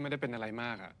 พี่ก็ไม่ได้เป็นอะไรม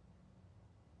ากอ่ะ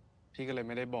พี่ก็เลยไ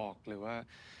ม่ได้บอกหรือว่า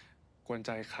กวนใจ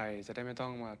ใครจะได้ไม่ต้อ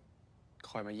งมา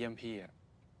คอยมาเยี่ยมพี่อ่ะ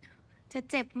จะ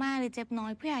เจ็บมากหรือเจ็บน้อ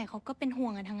ยผู้ใหญ่เขาก็เป็นห่ว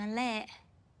งกันทั้งนั้นแหละ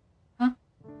ฮะ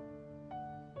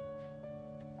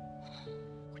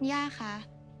คุณย่าคะ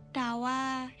ดาวว่า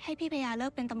ให้พี่พยาเลิ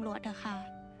กเป็นตำรวจเถอะค่ะ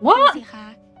What? ดูสิคะ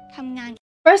ทำงาน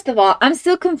First of all, I'm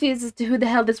still confused as to who the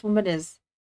hell this woman is.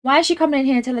 Why is she coming in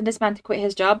here telling this man to quit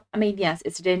his job? I mean, yes,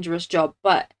 it's a dangerous job,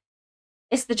 but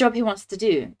it's the job he wants to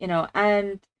do, and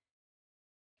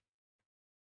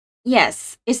yes,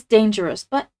 it's dangerous,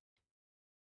 but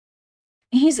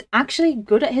he's actually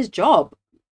good at his job.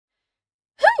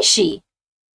 Who is she?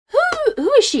 Who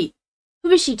is she? Who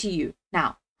is she to you now,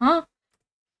 huh?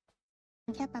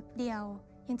 แค่แป๊บเดียว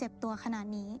ยังเจ็บตัวขนาด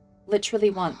นี้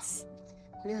Literally once.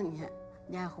 เรื่องเนี้ย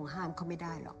ย่าคงห้ามเขาไม่ไ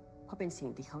ด้หรอก เพราะเป็นสิ่ง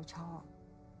ที่เขาชอบ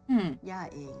ย่า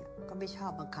เองก็ไม่ชอ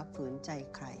บบังคับฝืนใจ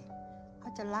ใคร เขา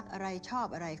จะรักอะไรชอบ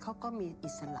อะไรเขาก็มีอิ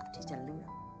สระที่จะเลือก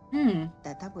แ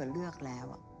ต่ถ้าเผื่อเลือกแล้ว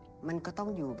มันก็ต้อง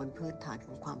อยู่บนพื้นฐานข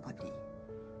องความพอดี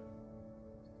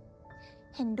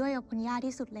เห็นด้วยกับคุณย่า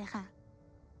ที่สุดเลยค่ะ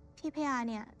พี่พยา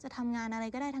เนี่ยจะทำงานอะไร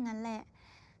ก็ได้ทั้งนั้นแหละ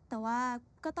แต่ว่า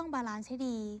ก็ต้องบาลานซ์ให้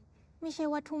ดี ไม่ใช่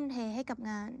ว่าทุ่มเทให้กับ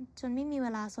งาน จนไม่มีเว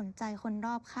ลาสนใจคนร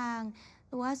อบข้าง ห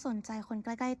รือว่าสนใจคนใก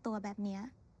ล้ๆตัวแบบเนี้ย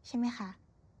ใช่ไหมคะ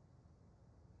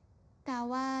แต่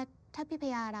ว่าถ้าพี่พ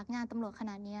ยารักงานตำรวจข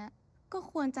นาดเนี้ยก็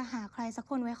ควรจะหาใครสัก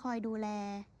คนไว้คอยดูแล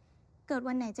เกิด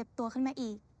วันไหนเจ็บตัวขึ้นมา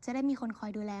อีก จะได้มีคนคอย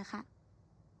ดูแลค่ะ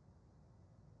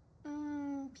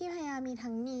พี่พยามี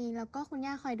ทั้งนีแล้วก็คุณ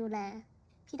ย่าคอยดูแล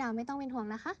พี่ดาวไม่ต้องเป็นห่วง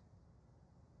นะคะ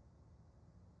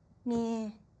นี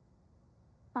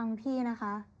ฟังพี่นะค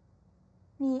ะ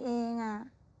นีเองอ่ะ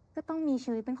ก็ต้องมี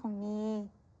ชีวิตเป็นของนี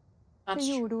จะ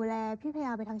อยู่ดูแลพี่พย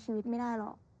าไปทั้งชีวิตไม่ได้หร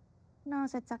อกนอก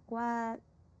จากว่า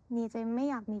นีจะไม่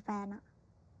อยากมีแฟนอ่ะ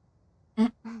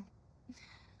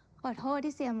ขอโทษ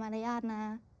ที่เสียมารยาทนะ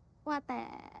ว่าแต่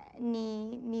นี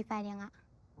มีแฟนยังอ่ะ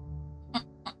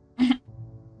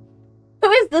Who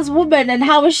is this woman and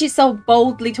how is she so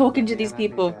boldly talking to these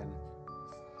people?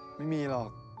 ไม่มีหรอก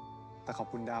แต่ขอบ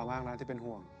คุณดาวมากนะที่เป็น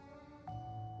ห่วง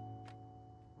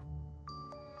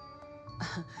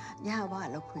ย่าว่า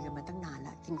เราคุยกันมาตั้งนานแ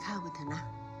ล้วกินข้าวกันเถอะนะ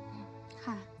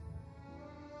ค่ะ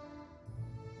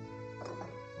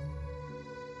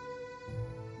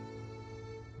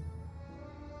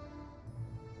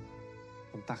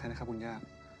ผมตักให้นะครับคุณย่า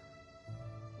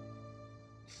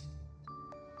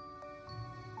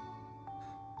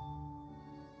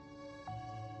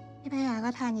พี่พยาก็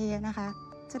ทานเยอะๆนะคะ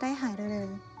จะได้หายเร็ว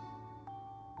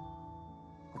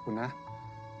ขอบคุณนะ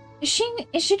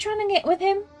Is she trying to get with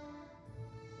him?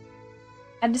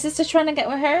 And the sister trying to get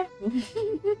with her?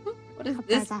 What is ๆขอบใ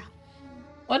จ this? จ้ะ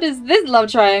What is this love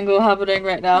triangle happening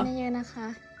right ทาน now? เยอะๆนะคะ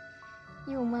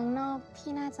อยู่เมืองนอก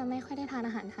พี่น่าจะไม่ค่อยได้ทานอ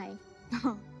าหารไทย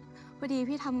พอดี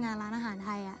พี่ทำงานร้านอาหารไท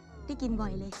ยอะได้กินบ่อ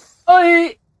ยเลย Oi!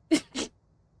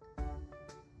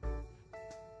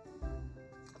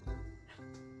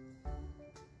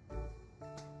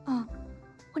 อ๋อ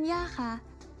คุณย่าคะ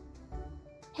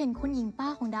เห็นคุณหญิงป้า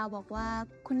ของดาวบอกว่า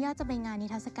คุณย่าจะไปงานนิ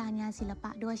ทรรศการงานศิลปะ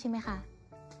ด้วยใช่ไหมคะ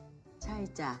ใช่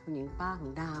จ้ะคุณหญิงป้าขอ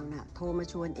งดาวน่ะโทรมา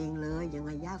ชวนเองเลยยังไ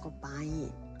งย่าก็ไป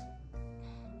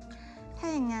ถ้า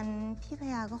อย่างนั้นพี่พ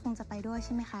ยาก็คงจะไปด้วยใ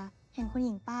ช่ไหมคะ เห็นคุณห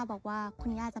ญิงป้าบอกว่าคุ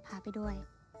ณย่าจะพาไปด้วย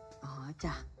อ๋อ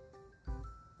จ้ะ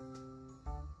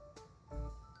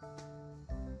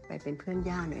ไปเป็นเพื่อน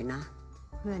ย่าหน่อยนะ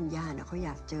เพื่อนย่าเนี่ยเขาอย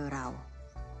ากเจอเรา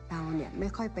เนี่ยไม่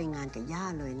ค่อยไปงานกับย่า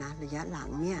เลยนะ ระยะหลัง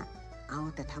เนี่ย เอา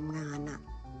แต่ทำงานน่ะ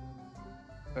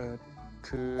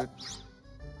คือ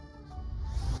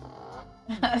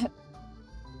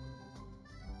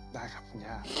ได้ครับคุณ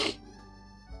ย่า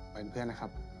เป็นเพื่อนนะครั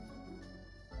บ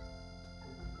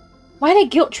Why are they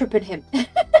guilt tripping him?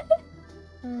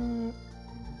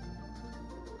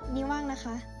 นี่ว่างนะค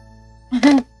ะ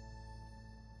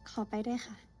ขอไปด้วย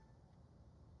ค่ะ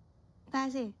ได้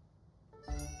สิ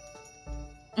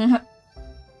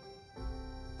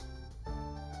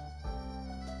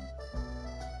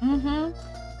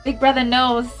Big brother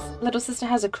knows little sister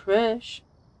has a crush.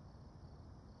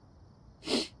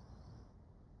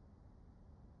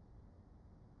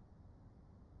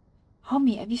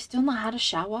 Homie, have you still not had a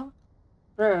shower?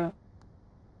 Bro.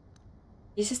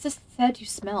 Your sister said you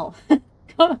smell.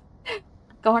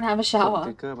 Go and have a ส่ง shower. ส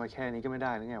ติ๊กเกอร์มาแค่นี้ก็ไม่ไ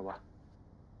ด้หรือไงวะ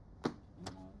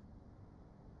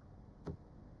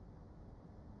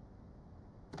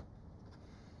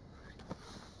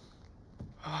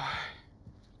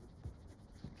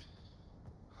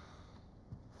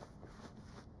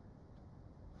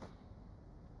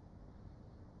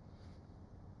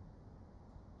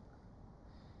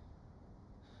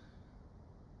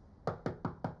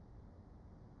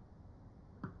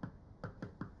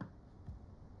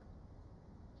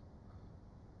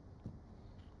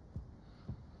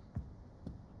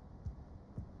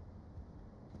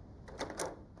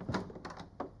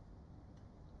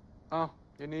อ้าว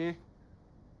เย็นนี้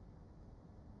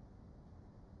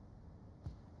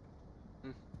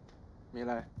มีอะ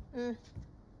ไร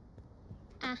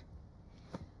อ่ะ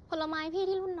ผลไม้พี่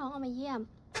ที่รุ่นน้องเอามาเยี่ยม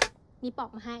มีปอก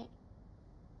มาให้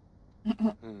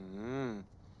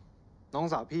น้อง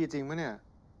สาวพี่จริงปะเนี่ย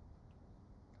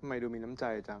ทำไมดูมีน้ำใจ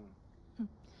จัง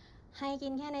ให้กิ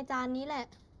นแค่ในจานนี้แหละ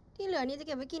ที่เหลือนี่จะเ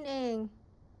ก็บไว้กินเอง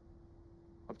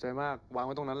ขอบใจมาก วางไ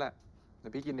ว้ตรงนั้นแหละ เดี๋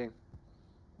ยวพี่กินเอง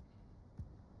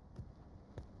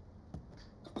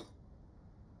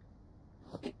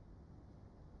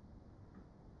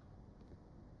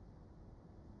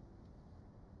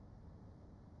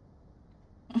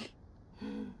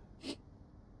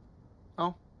เอ้า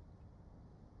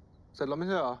เสร็จแล้วไม่ใ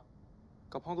ช่เหรอ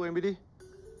กลับห้องตัวเองไปดิ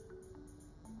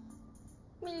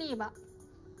ไม่รีบอะ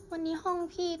วันนี้ห้อง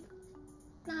พี่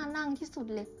น่านั่งที่สุด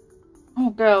เลย Oh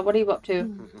girl, what are you up to?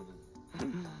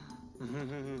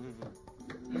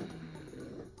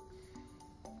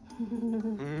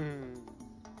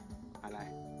 อะไร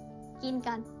กิน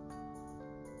กัน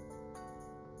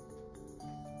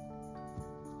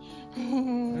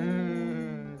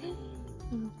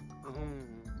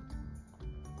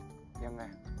ยังไง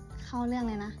เข้าเรื่อง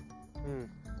เลยนะ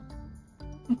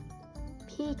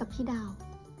พี่กับพี่ดาว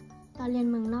ตอนเรียน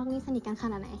เมืองนอกนี่สนิทกันข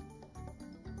นาดไหน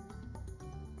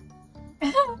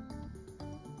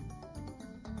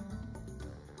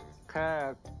แค่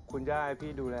คุณย่าให้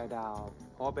พี่ดูแลดาว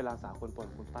เพราะว่าเป็นหลานสาวคนโปรด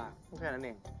ของคุณป้าแค่นั้นเอ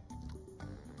ง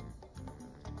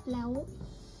แล้ว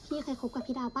พี่เคยคบกับ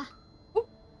พี่ดาวปะ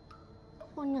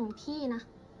คนอย่างพี่นะ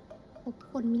คบ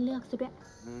คนไม่เลือกซะด้วย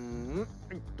ไ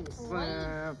อ้ตุ๊กแซ่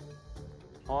บ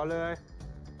พอเลย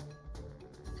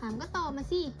ถามก็ตอบมา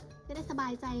สิ จะได้สบา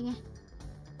ยใจไง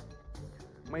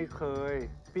ไม่เคย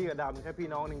พี่กับดำแค่พี่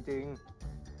น้องจริง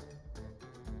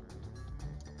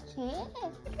โอเค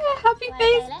Happy สบายใจ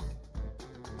face. แล้ว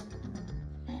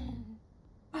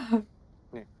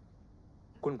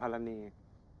คุณพารณี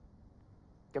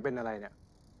แกเป็นอะไรเนี่ย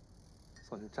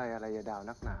สนใจอะไรยายดาว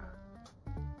นักหนา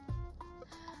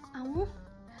เอ้า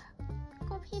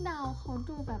ก็พี่ดาวเขา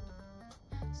ดูแบบ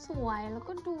สวยแล้ว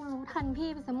ก็ดูรู้ทันพี่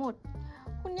ไปซะหมด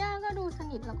คุณย่าก็ดูส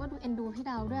นิทแล้วก็ดูเอ็นดูพี่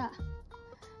ดาวด้วย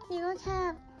นี่ก็แค่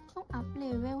ต้องอัพเล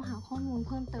เวลหาข้อมูลเ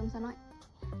พิ่มเติมซะหน่อย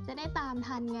จะได้ตาม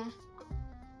ทันไง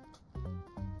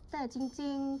แต่จริ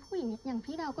งๆผู้หญิงอย่าง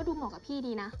พี่ดาวก็ดูเหมาะกับพี่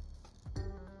ดีนะ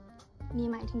นี่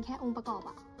หมายถึงแค่องค์ประกอบ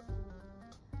อะ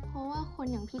เพราะว่าคน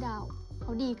อย่างพี่ดาวเข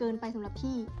าดีเกินไปสำหรับ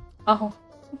พี่อ๋อ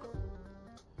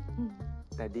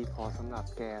แต่ดีพอสำหรับ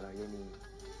แกเหรอยายนี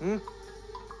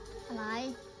อะไร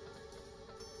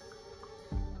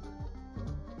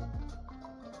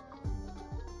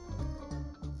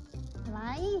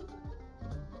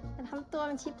จะทำตัวเ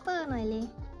ป็นชิปเปอร์หน่อยเลย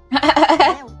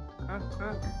แล้ว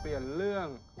เปลี่ยนเรื่อง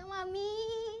น้องมามี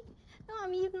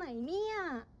อยู่ไหนเนี่ย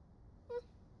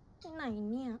ไหน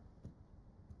เนี่ย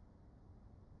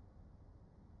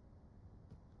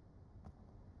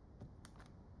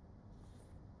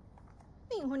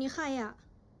ผู้หญิงคนนี้ใครอะ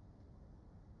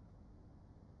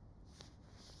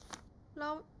แล้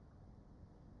ว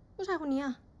ผู้ชายคนนี้อ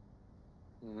ะ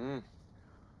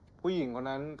ผู้หญิงคน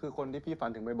นั้นคือคนที่พี่ฝัน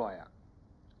ถึงบ่อยๆอ่ะ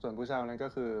ส่วนผู้ชายคนนั้นก็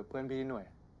คือเพื่อนพี่หน่วย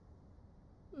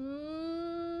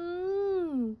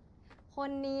คน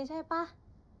นี้ใช่ปะ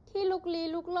ที่ลุกลี้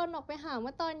ลุกลนออกไปหาเ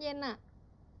มื่อตอนเย็นอะ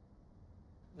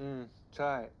ใ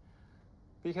ช่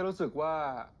พี่แค่รู้สึกว่า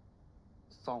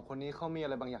สองคนนี้เขามีอะ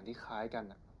ไรบางอย่างที่คล้ายกัน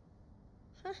อะ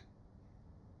ฮะ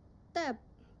แต่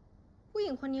ผู้ห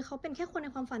ญิงคนนี้เขาเป็นแค่คนใน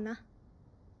ความฝันนะ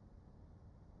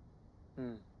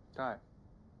ใช่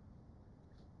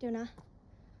เดี๋ยวนะ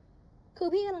คือ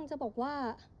พี่กำลังจะบอกว่า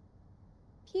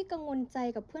พี่กังวลใจ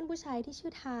กับเพื่อนผู้ชายที่ชื่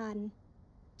อทาน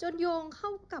จนโยงเข้า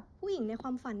กับผู้หญิงในคว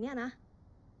ามฝันเนี่ยนะ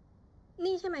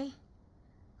นี่ใช่ไหม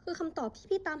คือคำตอบที่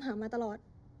พี่ตามหามาตลอด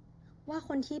ว่าค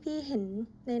นที่พี่เห็น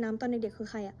ในน้ำตอนเด็กๆคือ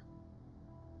ใครอะ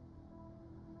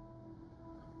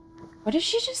What did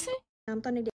she just say? น้ำตอ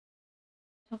นเด็ก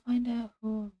ๆ To find out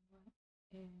who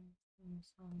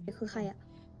คือใครอะ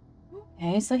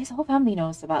Okay, so his whole family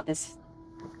knows about this,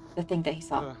 the thing that he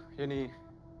saw. ยานี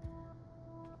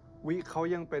วิเขา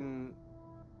ยังเป็น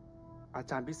อา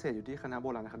จารย์พิเศษอยู่ที่คณะโบ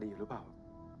ราณคดีหรือเปล่า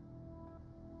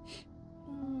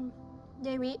ย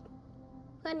ายวิ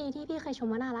เพื่อนนี้ที่พี่เคยชม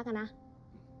ว่าน่ารักอะนะ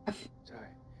ใช่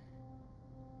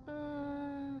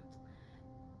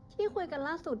ที่คุยกัน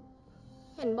ล่าสุด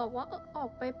เห็นบอกว่าออก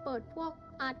ไปเปิดพวก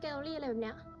อาร์ตแกลเลอรี่อะไรแบบเ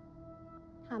นี้ย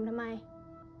ถามทำไม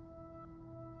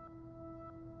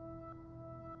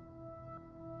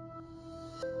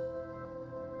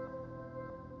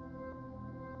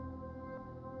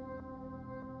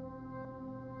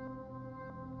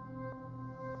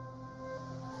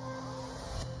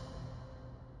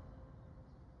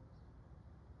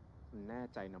แน่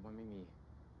ใจนะว่าไม่มี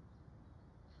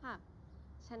ค่ะ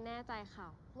ฉันแน่ใจค่ะ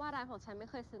ว่าร้านของฉันไม่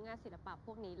เคยซื้องานศิลปะพ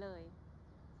วกนี้เลย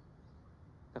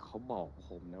แต่เขาบอกผ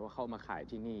มนะว่าเขามาขาย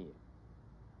ที่นี่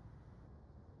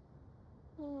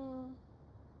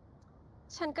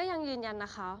ฉันก็ยังยืนยันน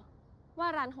ะคะว่า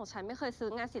ร้านของฉันไม่เคยซื้อ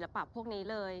งานศิลปะพวกนี้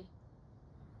เลย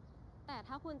แต่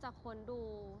ถ้าคุณจะค้นดู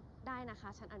ได้นะคะ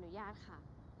ฉันอนุญาตค่ะ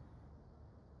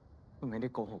คุณไม่ได้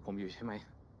โกหกผมอยู่ใช่ไหม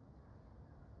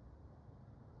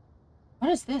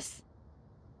What is this?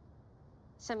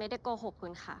 ฉันไม่ได้โกหกคุ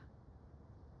ณค่ะ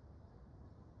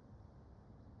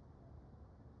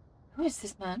Who is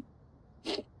this man?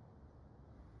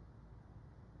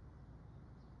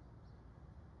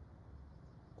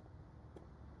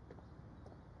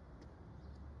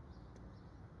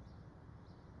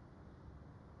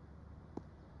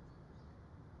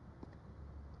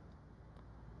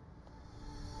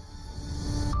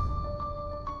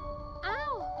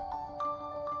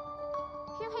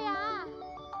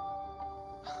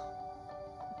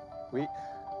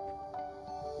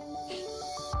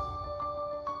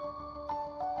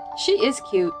 She is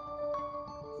cute.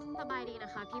 สบายดีนะ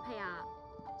คะพี่พยา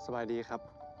สบายดีครับ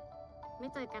ไม่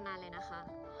เจอกันนานเลยนะคะ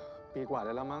ปีกว่าแ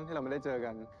ล้วมั้งที่เราไม่ได้เจอ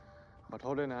กันขอโท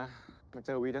ษด้วยนะมาเจ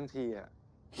อวีทั้งทีอ่ะ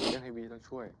มีเรื่องให้วีต้อง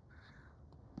ช่วย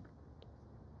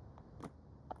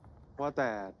ว่าแต่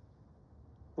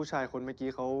ผู้ชายคนเมื่อกี้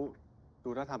เขาดู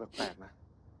ท่าทางแปลกๆนะ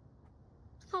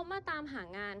เขามาตามหา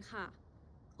งานค่ะ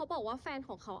เขาบอกว่าแฟนข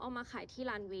องเขาเอามาขายที่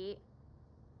ร้านวิ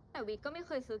แต่วิก็ไม่เ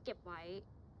คยซื้อเก็บไว้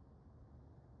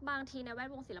บางทีในแวด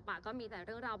วงศิลปะก็มีแต่เ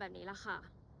รื่องราวแบบนี้ละค่ะ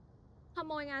ขโ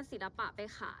มยงานศิลปะไป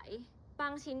ขายบา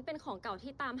งชิ้นเป็นของเก่า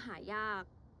ที่ตามหายาก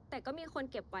แต่ก็มีคน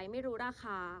เก็บไว้ไม่รู้ราค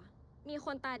ามีค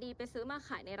นตาดีไปซื้อมาข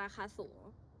ายในราคาสูง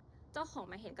เจ้าของ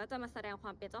มาเห็นก็จะมาแสดงคว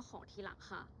ามเป็นเจ้าของทีหลัง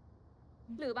ค่ะ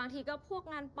หรือบางทีก็พวก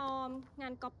งานปลอมงา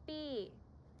นก๊อปปี้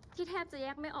ที่แทบจะแย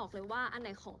กไม่ออกเลยว่าอันไหน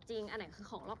ของจริงอันไหนคือ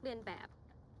ของลอกเลียนแบบ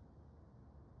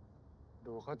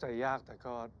ดูเข้าใจยากแต่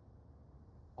ก็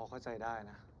พอเข้าใจได้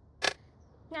นะ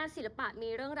งานศิลปะมี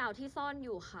เรื่องราวที่ซ่อนอ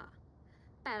ยู่ค่ะ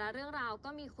แต่ละเรื่องราวก็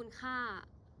มีคุณค่า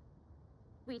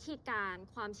วิธีการ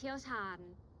ความเชี่ยวชาญ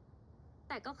แ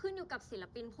ต่ก็ขึ้นอยู่กับศิล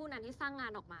ปินผู้นั้นที่สร้างงา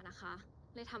นออกมานะคะ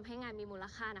เลยทำให้งานมีมูล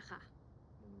ค่านะคะ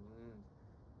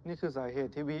นี่คือสาเห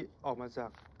ตุที่วิออกมาจาก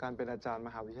การเป็นอาจารย์ม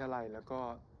หาวิทยาลัย แล้วก็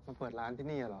มาเปิดร้านที่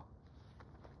นี่เหรอ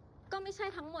ก็ไม่ใช่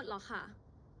ทั้งหมดหรอกค่ะ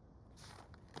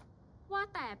ว่า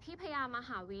แต่พี่พยามห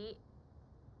าวิ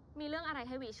มีเรื่องอะไรใ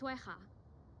ห้วิช่วยคะ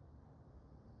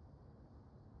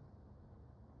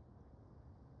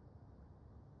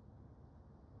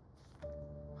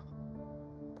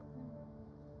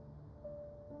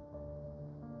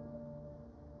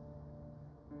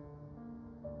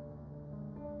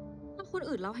ถ้าคน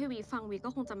อื่นเล่าให้วีฟังวีก็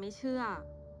คงจะไม่เชื่อ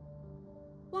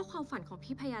ว่าความฝันของ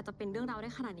พี่พยาจะเป็นเรื่องราวได้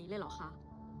ขนาดนี้เลยเหรอคะ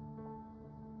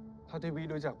เท่าที่วิ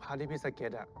ดูจากพาร์ทที่พี่สเก็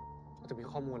ตอะจะมี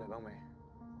ข้อมูลอะไรบ้างไหม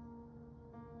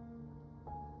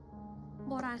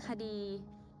โบราณคดี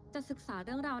จะศึกษาเ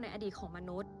รื่องราวในอดีตของม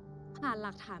นุษย์ ผ่านห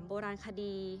ลักฐานโบราณค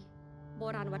ดี โบ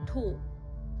ราณวัตถุ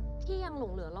ที่ยังหล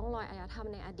งเหลือร่องรอยอารยธรรม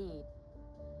ในอดีต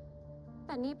แ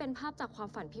ต่นี่เป็นภาพจากความ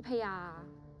ฝันพี่พยา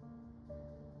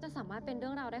จะสามารถเป็นเรื่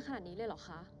องราวได้ขนาดนี้เลยเหรอค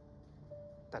ะ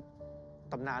แต่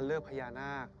ตำนานเลือกพญาน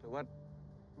าคหรือว่า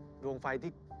ดวงไฟ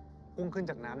ที่พุ่งขึ้น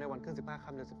จากน้ำในวันขึ้น15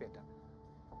 ค่ำเดือน11อะ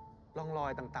ร่องรอ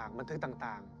ยต่างๆบันทึก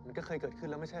ต่างๆมันก็เคยเกิดขึ้น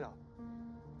แล้วไม่ใช่หรอ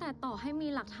แต่ต่อให้มี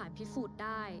หลักฐานพิสูจน์ไ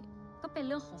ด้ ก็เป็นเ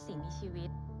รื่องของสิ่งมีชีวิต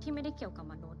ที่ไม่ได้เกี่ยวกับ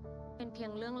มนุษย์ เป็นเพีย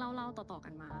งเรื่องเล่าๆต่อๆกั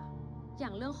นมา อย่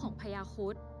างเรื่องของพญาครุ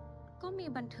ฑก็มี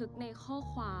บันทึกในข้อ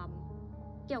ความ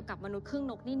เกี่ยวกับมนุษย์ครึ่ง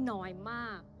นกนี่น้อยมา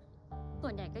ก ส่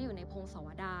วนใหญ่ก็อยู่ในพงศาว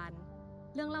ดาร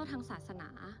เรื่องเล่าทางศาสนา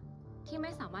ที่ไ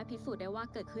ม่สามารถพิสูจน์ได้ว่า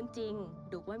เกิดขึ้นจริง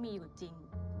หรือว่ามีอยู่จริง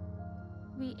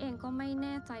วีเองก็ไม่แ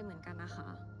น่ใจเหมือนกันนะคะ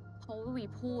เพราะว่าวี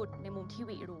พูดในมุมที่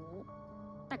วีรู้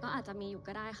แต่ก็อาจจะมีอยู่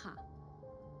ก็ได้ค่ะ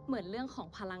เหมือนเรื่องของ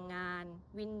พลังงาน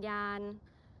วิญญาณ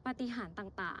ปาฏิหาริย์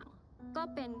ต่างๆ ก็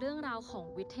เป็นเรื่องราวของ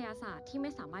วิทยาศาสตร์ที่ไ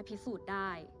ม่สามารถพิสูจน์ไ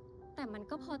ด้ แต่มัน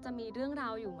ก็พอจะมีเรื่องรา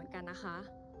วอยู่เหมือนกันนะคะ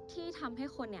ที่ทำให้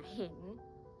คนเนี่ยเห็น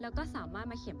แล้วก็สามารถ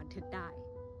มาเขียนบันทึกได้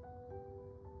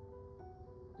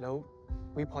แล้ว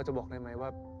วิพอจะบอกได้ไหมว่า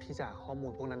พี่จะหาข้อมู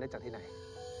ลพวกนั้นได้จากที่ไหน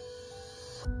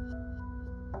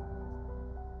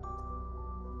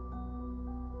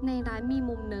ในร้านมี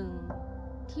มุมหนึ่ง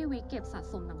ที่วิเก็บสะ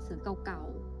สมหนังสือเก่า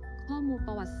ๆ ข้อมูลป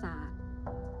ระวัติศาสตร์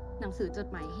หนังสือจด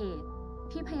หมายเหตุ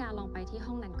พี่พยาลองไปที่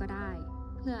ห้องนั้นก็ได้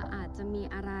เพื่ออาจจะมี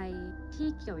อะไรที่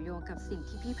เกี่ยวโยงกับสิ่ง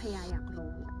ที่พี่พยาอยาก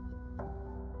รู้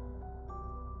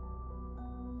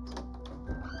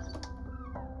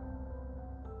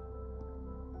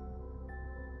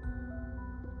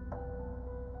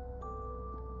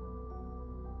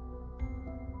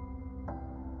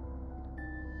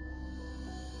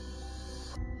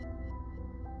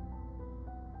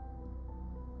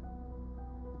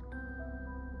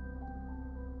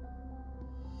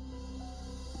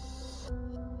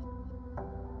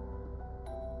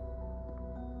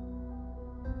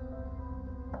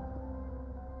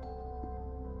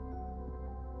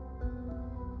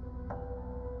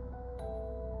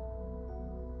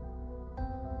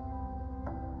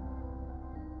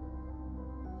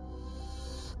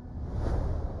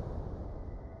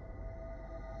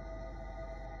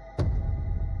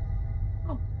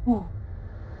Oh.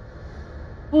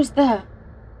 Who's there?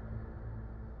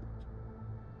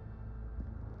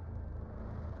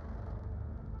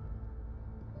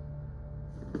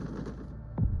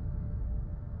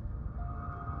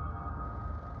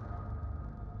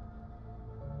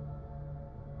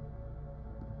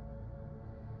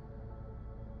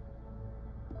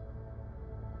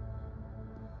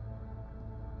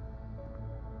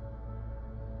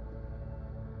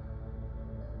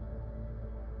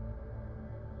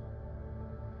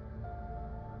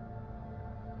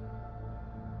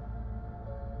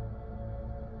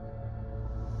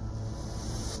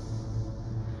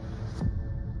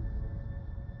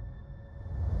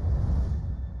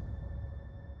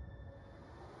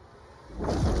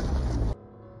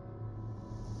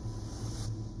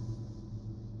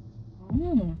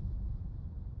 Hmm.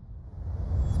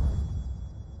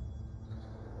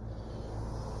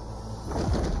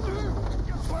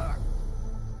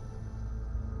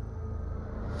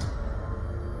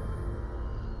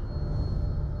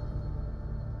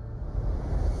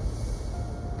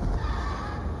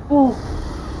 Oh.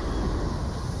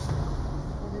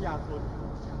 พญาครุฑ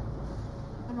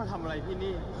ท่านมาทำอะไรที่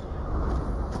นี่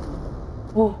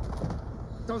Oh.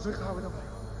 เจ้าช่วยข้าไว้ทำไม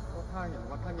เพราะข้าเห็น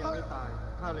ว่าท่านยังไม่ตาย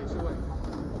ข้าเลยช่วย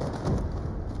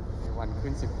ในวันขึ้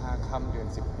น15 ค่ำเดือน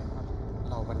11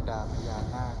 เหล่าบรรดาพญา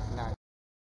นาคนาย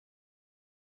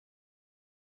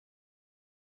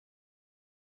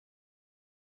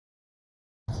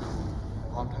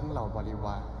พร้อมทั้งเหล่าบริว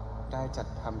ารได้จัด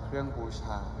ทำเครื่องบูช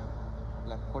าแ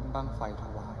ละพ่นบั้งไฟถ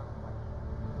วาย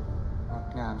งด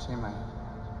งามใช่ไหม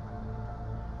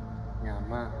งาม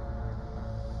มาก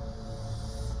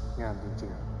งามจริ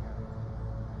ง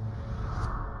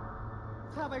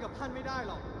ๆข้าไปกับท่านไม่ได้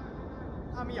หรอก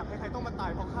ข้าไม่อยากให้ใครต้องมาตา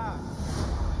ยเพราะข้า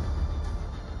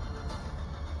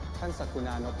ท่านสักุณ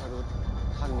านพรุต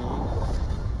ครั้งนี้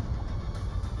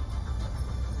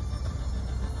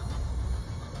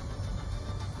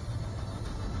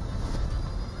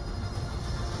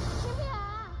พี่พย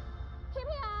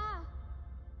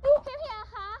า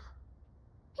คะ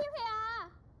พี่พยา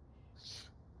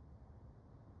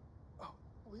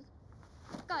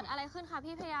เกิดอะไรขึ้นคะ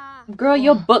พี่พยา Girl,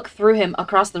 your book threw him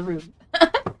across the room.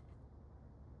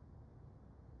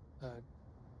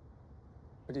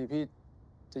 พอดีพี่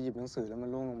จะหยิบหนังสือแล้วมัน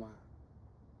ร่วงลงมา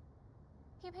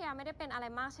พี่พยาไม่ได้เป็นอะไร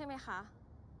มากใช่ไหมคะ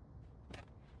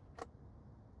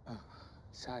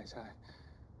ใช่ใช่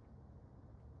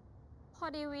พอ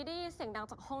ดีวีได้ยินเสียงดัง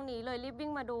จากห้องนี้เลยรีบวิ่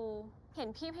งมาดูเห็น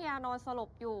พี่พยานอนสลบ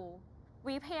อยู่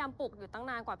วีพยายามปลุกอยู่ตั้ง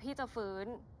นานกว่าพี่จะฟื้น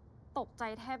ตกใจ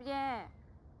แทบแย่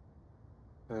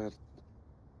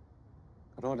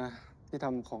ขอโทษนะที่ท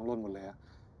ำของหล่นหมดเลยอะ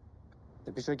เดี๋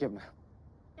ยวพี่ช่วยเก็บนะ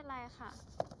เป็นไรค่ะ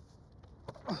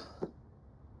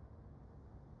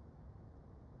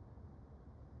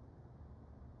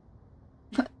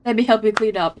Let me help you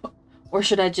clean up. Or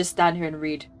should I just stand here and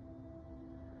read?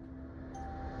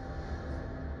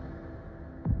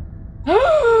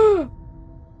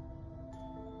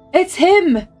 It's him!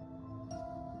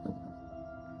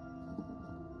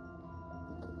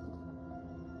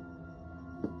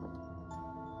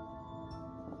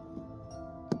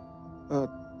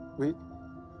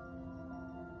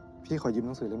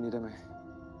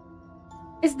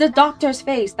 It's the doctor's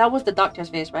face. That was the doctor's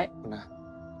face, right?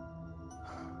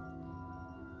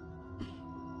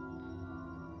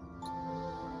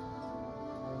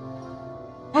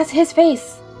 That's his face.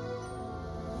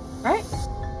 Right?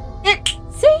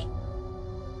 See?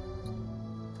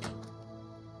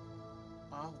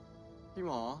 พี่ห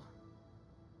มอ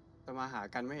จะมาหา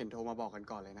กันไม่เห็นโทรมาบอกกัน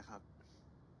ก่อนเลยนะครับ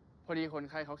พอดีคน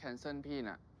ไข้เขาแคนเซิลพี่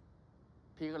น่ะ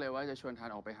พี่ก็เลยว่าจะชวนทาน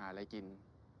ออกไปหาอะไรกิน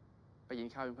ไปกิน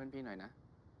ข้าวเป็นเพื่อนพี่หน่อยนะ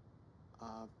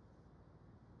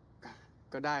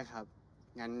ก็ได้ครับ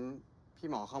งั้นพี่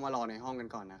หมอเข้ามารอในห้องกัน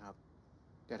ก่อนนะครับ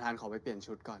เดี๋ยวทานขอไปเปลี่ยน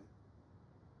ชุดก่อน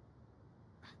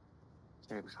เ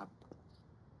ชิญครับ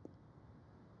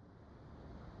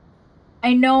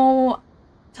I know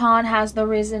Tharn has no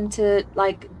reason to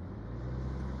like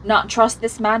not trust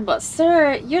this man, but sir,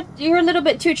 you're a little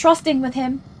bit too trusting with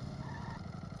him.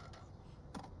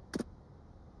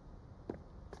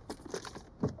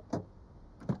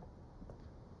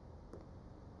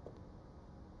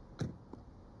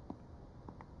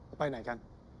 ไปไหนกัน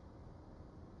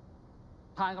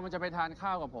ทานกำลังจะไปทานข้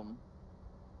าวกับผม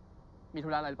มีธุ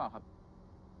ระอะไรหรือเปล่าครับ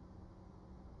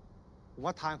ผม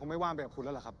ว่าทานคงไม่ว่างไปกับคุณแ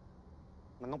ล้วล่ะครับ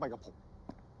มันต้องไปกับผม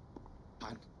ทา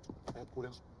นไปกับกูแ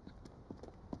ล้ว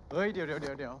เฮ้ยเดี๋ยว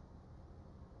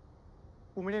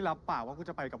กูไม่ได้รับปากว่ากู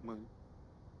จะไปกับมึง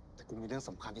แต่กูมีเรื่องส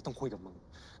ำคัญที่ต้องคุยกับมึง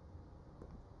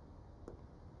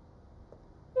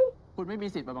คุณไม่มี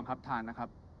สิทธิ์มาบังคับทานนะครับ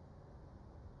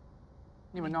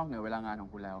นี่มันนอกเหนือเวลางานของ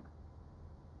คุณแล้ว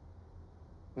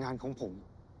งานของผม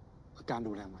คือการ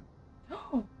ดูแลมัน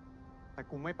แต่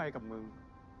กูไม่ไปกับมึง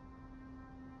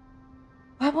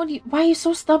Why are you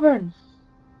so stubborn?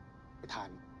 ไปทาน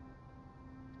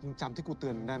มึงจำที่กูเตื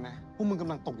อนมึงได้ไหมพวกมึงก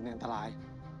ำลังตกอยู่ในอันตราย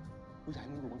กูอยากให้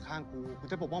มึงอยู่ข้างๆกู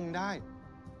จะปกป้องมึงได้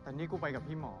แต่นี่กูไปกับ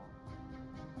พี่หมอ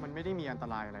มันไม่ได้มีอันต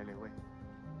รายอะไรเลยเว้ย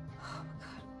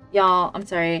Y'all, I'm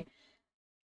sorry.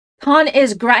 Tharn is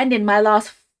grinding my last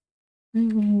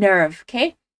nerve, okay?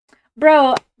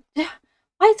 Bro,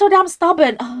 why so damn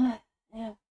stubborn?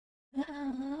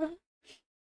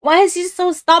 Why is he so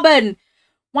stubborn?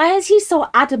 Why is he so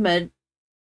adamant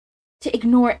to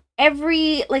ignore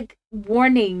every, like,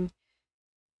 warning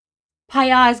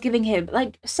Paya is giving him?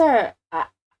 Like, sir,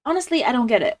 honestly, I don't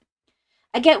get it.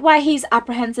 I get why he's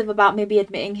apprehensive about maybe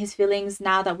admitting his feelings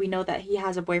now that we know that he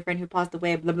has a boyfriend who passed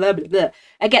away, blah, blah, blah, blah.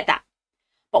 I get that.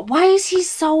 But why is he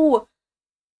so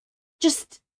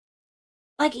just,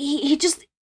 like, he just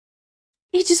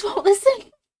won't listen?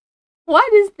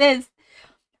 What is this?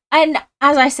 And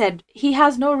as I said, he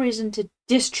has no reason to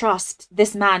distrust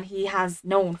this man he has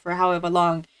known for however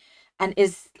long and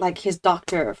is like his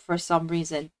doctor for some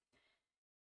reason.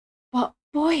 But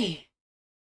boy,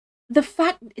 the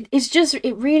fact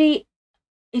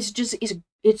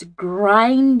it's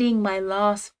grinding my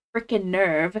last freaking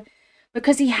nerve,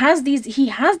 because he has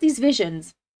these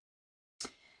visions.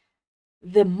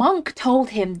 The monk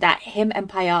told him that him and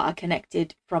Paya are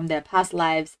connected from their past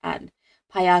lives, and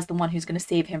Paya is the one who's going to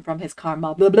save him from his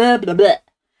karma, blah, blah, blah, blah.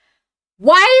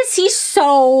 Why is he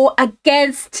so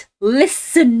against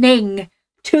listening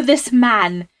to this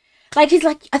man? Like, he's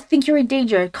like, I think you're in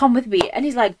danger, come with me. And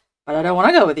he's like, but I don't want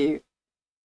to go with you.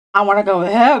 I want to go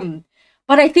with him.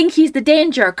 But I think he's the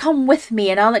danger, come with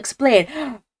me and I'll explain.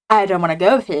 I don't want to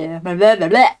go with him, blah, blah, blah,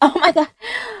 blah. Oh my god.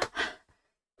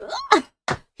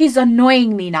 He's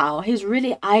annoying me now. He's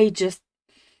really, I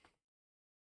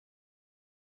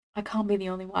can't be the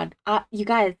only one. You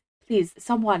guys, please,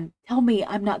 someone tell me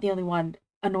I'm not the only one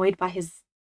annoyed by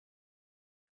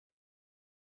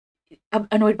I'm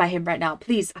annoyed by him right now.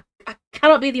 Please, I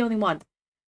cannot be the only one.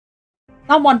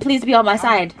 Someone please be on my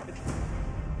side.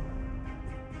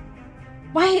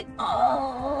 Why?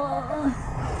 Oh.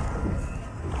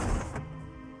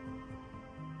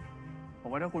 ผม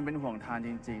ว่าถ้าคุณเป็นห่วงทานจ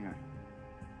ริงๆอ่ะ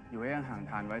อยู่ให้ห่างๆ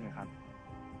ทานไว้เถอะครับ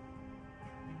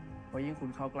เพราะยิ่งคุณ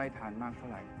เข้าใกล้ทานมากเท่า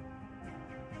ไหร่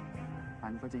ทา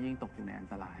นก็จะยิ่งตกอยู่ในอัน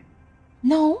ตราย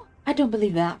No, I don't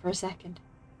believe that for a second.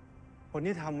 คน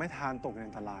ที่ทำให้ทานตกใน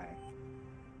อันตราย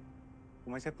ผม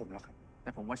ไม่ใช่ผมหรอกครับแต่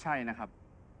ผมว่าใช่นะครับ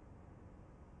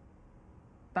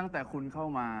ตั้งแต่คุณเข้า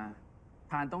มา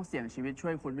ทานต้องเสี่ยงชีวิตช่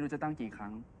วยคุณไม่รู้จะตั้งกี่ครั้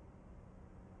ง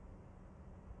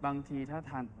บางทีถ้า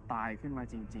ทานตายขึ้นมา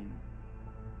จริงๆ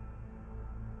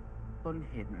ต้น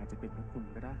เหตุมันอาจจะเป็นเพราะคุณ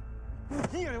ก็ได้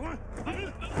นี่อะไรวะ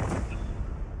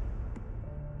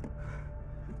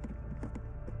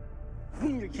มึ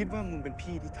งอย่าคิดว่ามึงเป็น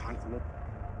พี่ที่ทานเคารพ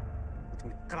ถึ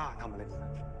งกล้าทำอะไรนี้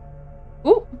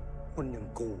คนอย่าง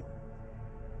กู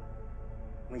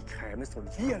ไม่แคร์ไม่สน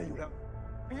เหี้ยอะไรอยู่แล้ว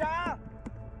พี่ยา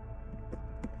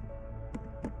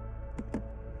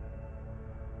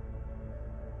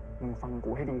มึงฟังกู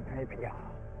ให้ดีให้พยา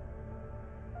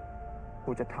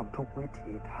กูจะทำทุกวิ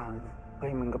ถีทางเพื่อใ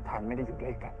ห้มึงกับทานไม่ได้อยู่ด้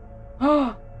วยกัน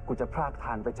กูจะพรากท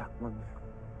านไปจากมึง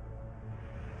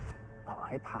ต่อใ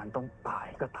ห้ทานต้องตาย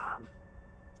ก็ตาม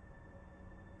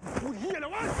พูดเหี้ยอะไร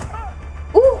วะ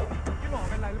พี่หมอ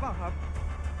เป็นไรหรือเปล่าครับ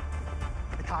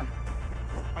ไปทาน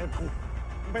ไปกับกู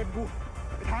ไปกับกู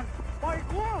ไปทานปล่อย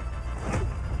กู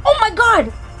Oh my god!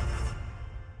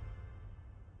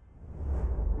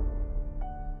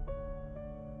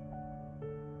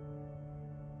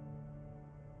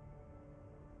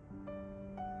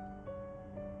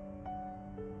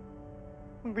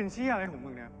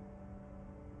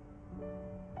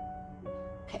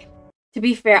 Okay. To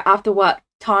be fair, after what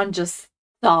Tharn just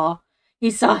saw,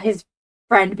 he saw his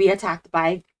friend be attacked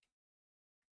by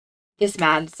this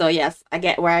man. So yes, I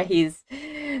get where he's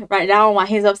right now and why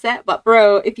he's upset. But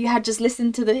bro, if you had just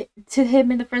listened to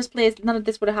him in the first place, none of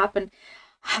this would have happened.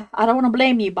 I don't want to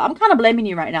blame you, but I'm kind of blaming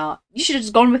you right now. You should have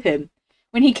just gone with him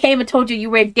when he came and told you you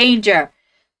were in danger.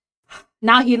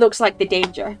 Now he looks like the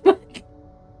danger.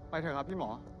 ไปเถอะครับพี่หมอ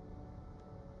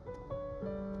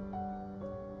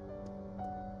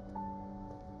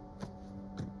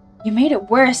You made it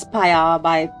worse, Paya,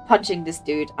 by punching this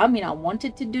dude. I mean, I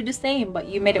wanted to do the same, but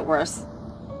you made it worse.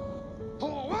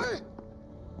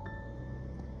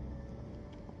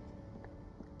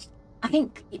 I think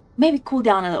maybe cool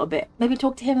down a little bit. Maybe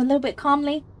talk to him a little bit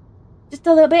calmly. Just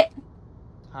a little bit.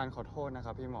 ทานขอโทษนะค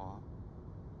รับพี่หมอ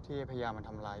ที่พยายามมันท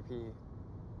ำร้ายพี่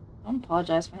Don't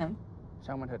apologize for him.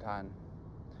 ช่างมันเถอะทาน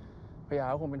พยา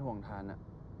ก็คงเป็นห่วงทานอะ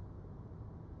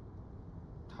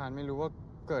ทานไม่รู้ว่า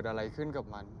เกิดอะไรขึ้นกับ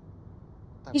มัน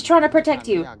He's trying to protect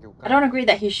you. I don't agree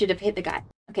that he should have hit the guy.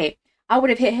 Okay, I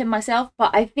would have hit him myself, but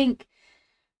I think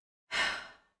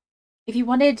if he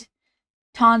wanted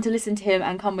Tharn to listen to him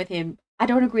and come with him, I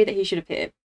don't agree that he should have hit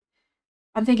him.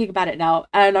 I'm thinking about it now,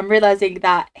 and I'm realizing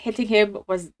that hitting him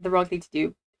was the wrong thing to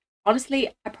do.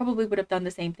 Honestly, I probably would have done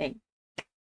the same thing.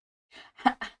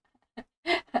 I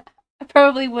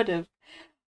probably would have.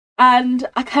 And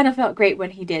I kind of felt great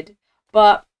when he did.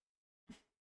 But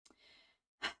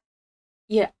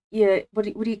yeah, what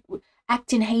do you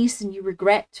act in haste and you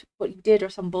regret what you did or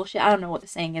some bullshit? I don't know what the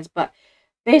saying is, but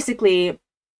basically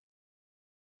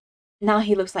now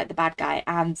he looks like the bad guy,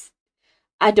 and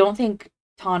I don't think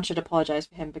Tharn should apologize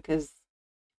for him because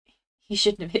he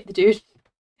shouldn't have hit the dude.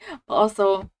 But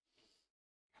also, I'm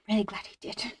really glad he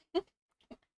did.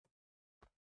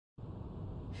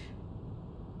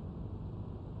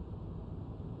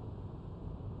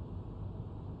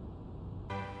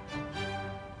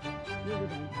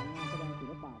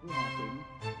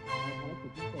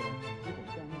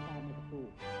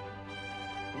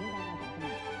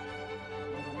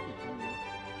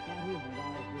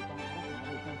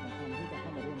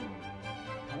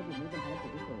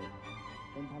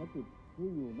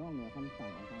 คำสั่ง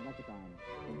ของทางราชการ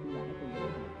ผมที่อยากให้เป็นไปตา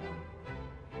มกฎหมาย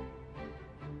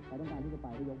ใครต้องการที่จะไป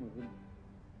ก็ยกมือขึ้น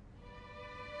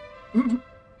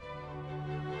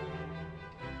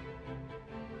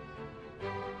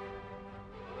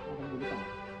ถ้าผมอยู่หรือเปล่า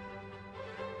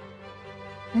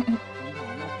ผมถาม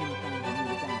ว่าคุณฟังผมอยู่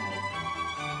หรือเปล่า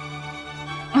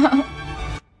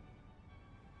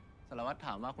สารวัตรถ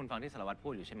ามว่าคุณฟังที่สารวัตรพู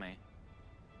ดอยู่ใช่ไหม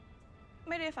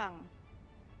ไม่ได้ฟัง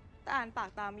แต่อ่านปาก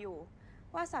ตามอยู่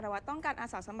ว่าสารวัตรต้องการอา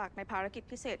สาสมัครในภารกิจ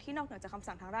พิเศษที่นอกเหนือจากคำ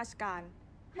สั่งทางราชการ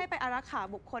ให้ไปอารักขา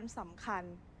บุคคลสำคัญ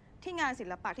ที่งานศิ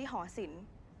ลปะที่หอศิลป์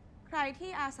ใครที่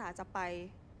อาสาจะไป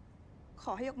ข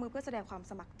อให้ยกมือเพื่อแสดงความ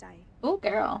สมัครใจ Oh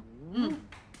girl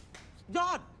ย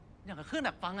อดอย่างกับเครื่อง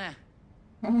ดักฟังไง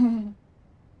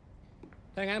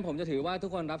ถ้างั้นผมจะถือว่าทุก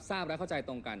คนรับทราบและเข้าใจต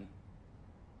รงกัน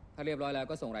ถ้าเรียบร้อยแล้ว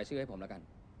ก็ส่งรายชื่อให้ผมแล้วกัน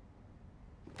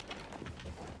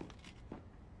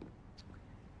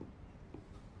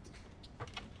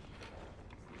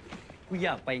กูอย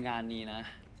ากไปงานนี้นะ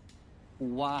กู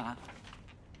ว่า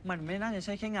มันไม่น่าจะใ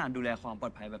ช่แค่งานดูแลความปลอ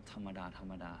ดภัยแบบธรรมด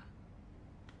า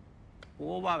กู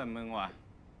ว่าแบบมึงว่ะ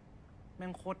แม่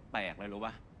งโคตรแปลกเลยรู้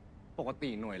ป่ะปกติ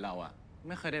หน่วยเราอะไ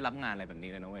ม่เคยได้รับงานอะไรแบบนี้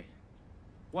เลยนะเว้ย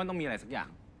ว่าต้องมีอะไรสักอย่าง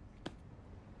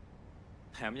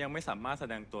แถมยังไม่สามารถแส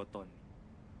ดงตัวตน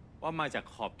ว่ามาจาก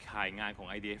ขอบข่ายงานของ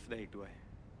IDF ได้อีกด้วย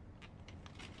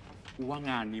กูว่า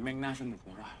งานนี้แม่งน่าสนุก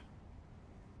ว่ะ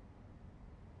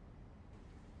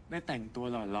ได้แต่งตัว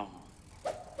หล่อ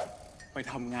ๆไป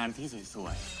ทำงานที่สว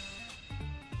ยๆ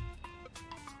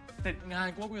เสร็จงาน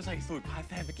กูว่ากูจะใส่สูทพาแ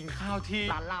ซนไปกินข้าวที่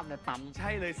ร้านลาบในปั๊มใช่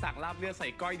เลยสั่งลาบเลือดใส่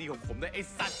ก้อยดีของผมด้วยไอ้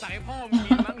สัตว์สั่งให้พ่อมึงกิ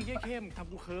นมั้งไอ้เข้มท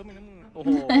ำกูเคิร์มเลยนะมึงโอ้โห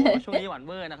ช่วงนี้หวานเ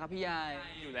วอร์นะครับพี่ยาย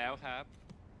อยู่แล้วครับ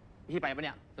พี่ไปปะเ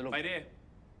นี่ยสรุปไปดิ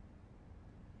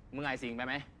มึงไงสิงไปไ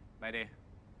หมไปดิ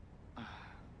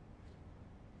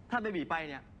ถ้าเบบีไป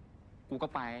เนี่ยกูก็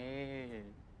ไป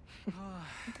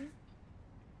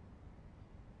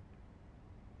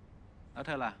แล้วเ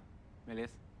ธอล่ะเมลิ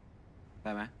สไป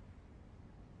ไหม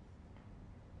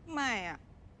ไม่อะ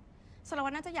สารวั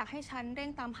ตรน่าจะอยากให้ฉันเร่ง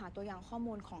ตามหาตัวอย่างข้อ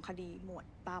มูลของคดีหมวด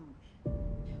ตั้ม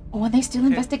Oh, are they still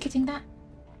investigating that?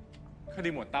 คดี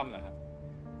หมวดตั้มเหรอครับ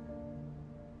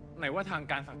ไหนว่าทาง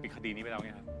การสั่งปิดคดีนี้ไปแล้วไ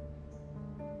งครับ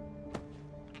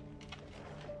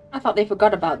I thought they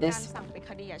forgot about การ this. สั่งปิด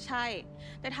คดีอะใช่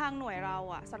แต่ทางหน่วยเรา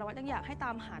อะสารวัตรยังอยากให้ต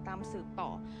ามหาตามสืบต่อ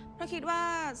เพราะคิดว่า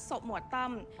ศพหมวดตั้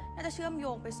มน่าจะเชื่อมโย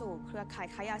งไปสู่เครือข่าย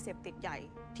ค้ายาเสพติดใหญ่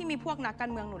ที่มีพวกนักการ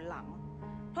เมืองหนุนหลัง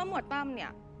เพราะหมวดตั้มเนี่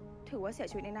ยถือว่าเสีย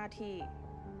ชีวิตในหน้าที่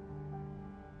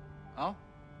เอ้า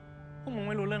พวกมึงไ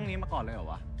ม่รู้เรื่องนี้มาก่อนเลยเหรอ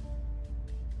วะ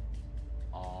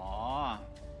อ๋อ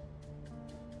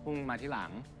พวกมึงมาที่หลั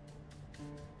ง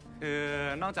คือ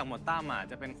นอกจากหมวดตั้มอ่ะ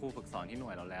จะเป็นครูฝึกสอนที่หน่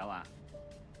วยเราแล้วอ่ะ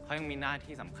เขายังมีหน้า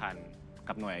ที่สำคัญ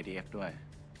กับหน่วย IDF ด้วย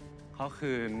เขา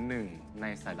คือหนึ่งใน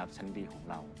สายลับชั้นดีของ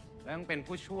เราและยังเป็น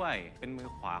ผู้ช่วยเป็นมือ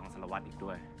ขวาของสารวัตรอีก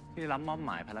ด้วยที่รับมอบห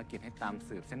มายภารกิจให้ตาม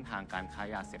สืบเส้นทางการค้า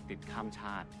ยาเสพติดข้ามช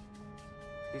าติ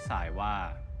ที่สายว่า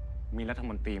มีรัฐ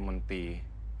มนตรี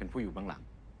เป็นผู้อยู่เบื้องหลัง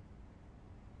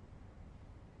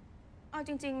เอาจ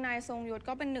ริงๆนายทรงยศ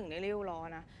ก็เป็นหนึ่งในริ้วล้อ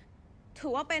นะถื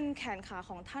อว่าเป็นแขนขา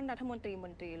ของท่านรัฐมนต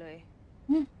รีเลย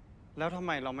แล้วทำไ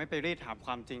มเราไม่ไปรีดถามค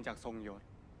วามจริงจากทรงยศ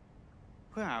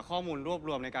เพื่อหาข้อมูลรวบร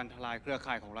วมในการทลายเครือ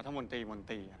ข่ายของรัฐมนตรี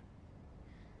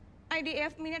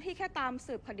IDF มีหน้าที่แค่ตาม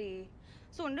สืบคดี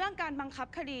ส่วนเรื่องการบังคับ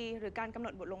คดีหรือการกำหน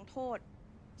ดบทลงโทษ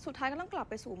สุดท้ายก็ต้องกลับ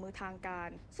ไปสู่มือทางการ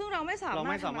ซึ่งเราไม่สา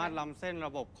มารถล้ำเส้นร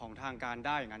ะบบของทางการไ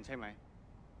ด้อย่างนั้นใช่ไหม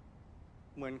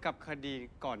เหมือนกับคดี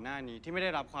ก่อนหน้านี้ที่ไม่ได้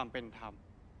รับความเป็นธรรม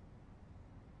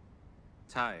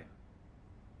ใช่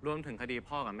รวมถึงคดี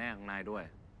พ่อกับแม่ของนายด้วย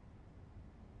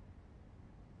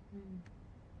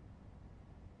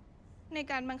ใน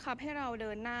การบังคับให้เราเ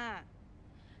ดินหน้า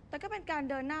แต่ก็เป็นการ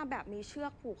เดินหน้าแบบมีเชือ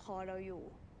กผูกคอเราอยู่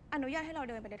อนุญาตให้เรา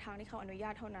เดินไปในทางที่เขาอนุญา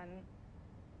ตเท่านั้น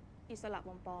อิสระป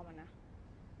ลอมๆนะ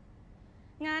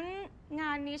งั้นง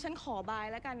านนี้ฉันขอบาย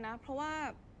แล้วกันนะเพราะว่า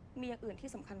มีอย่างอื่นที่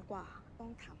สำคัญกว่าต้อ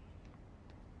งทำ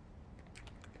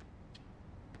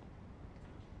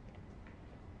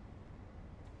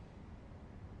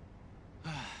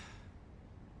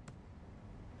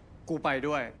กูไป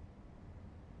ด้วย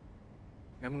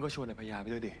งั้นมึงก็ชวนนายพญาไป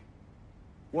ด้วยดิ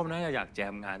ว่ามันน่าจะอยากแจ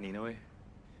มงานนี้นะเว้ย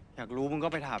อยากรู้มึงก็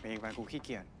ไปถามเองไปกูขี้เ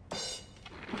กียจ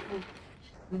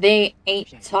They ain't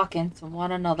talking to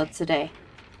one another today.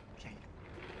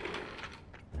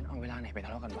 งั้นเอาเวลาไหนไปท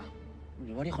ะเลาะกันวะห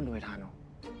รือว่าที่คอนโดไอ้ทานเนาะ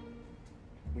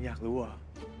มึงอยากรู้อ่ะ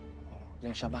เรื่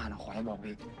องชาวบ้านขอให้บอก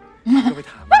พี่ ก็ไป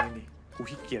ถามมันดิกู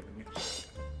ขี้เกียจอย่างเงี้ย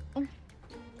โ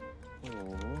อ้โห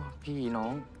พี่น้อ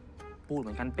งพูดเห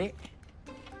มือนกันเป๊ะ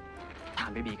ถาม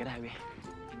เบบีก็ได้เว้ย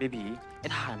เบบีไอ้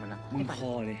ทานมันนะมึงพอ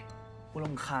เลยกูร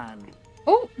ำคาญ โ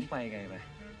อ้ไปไกลไป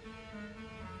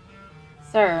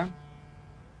sir.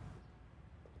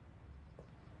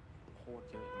 โคตร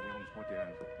เยอะเรื่องโคตรเยอะ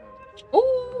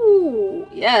Ooh,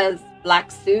 yes, black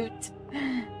suit.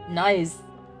 Nice.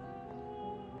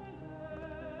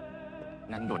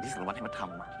 งานด่วนที่สารวัตรให้มาท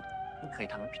ำมาไม่เคย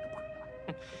ทำให้ผิดหวัง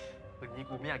ปืนนี้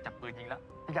กูไม่อยากจับปืนยิงแล้ว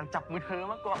อยากจับมือเธอ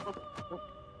มากกว่า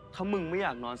ถ้ามึงไม่อย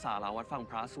ากนอนสาราวัดฟัง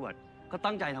พระสวดก็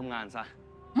ตั้งใจทำงานซะ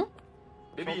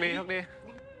โชคดีโชคดี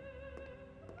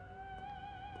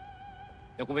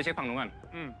เดี๋ยวกูไปเช็คฝั่งนู้นก่อน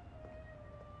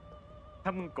ถ้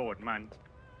ามึงโกรธมัน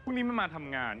พรุ่งนี้ไม่มาท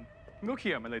ำงานมึงก็เค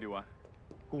ลียร์มันเลยดีวะ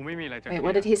กูไม่มีอะไรจะ Wait,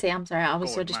 what did he say? I'm sorry, I was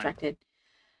so distracted.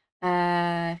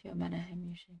 If you're mad at him,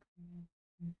 you should.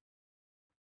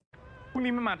 พรุ่ง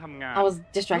นี้ไม่มาทำงาน I was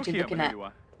distracted looking at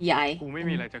Yai. กูไม่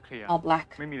มีอะไรจะเคลียร์ All black.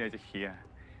 ไม่มีอะไรจะเคลียร์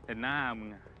แต่หน้ามึง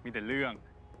อะมีแต่เรื่อง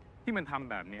ที่มันทำ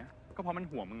แบบเนี้ยก็เพราะมัน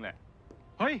ห่วงมึงแหละ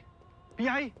เฮ้ยพี่ให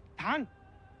ญ่ทาน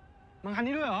มังคัน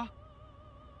นี้ด้วยเหรอ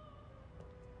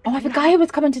Oh, I forgot he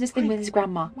was coming to this thing with his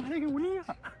grandma. มาได้ไงวะเนี่ย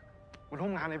มาร่ว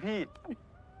มงานเลยพี่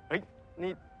เฮ้ย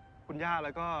นี่คุณย่าแ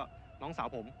ล้วก็น้องสาว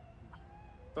ผม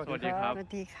สวัสดีครับ สวั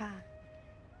สดีค่ะ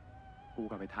กู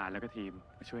กับไปทานแล้วก็ทีม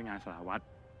มาช่วยงานสารวัตร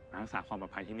มารักษาความปลอ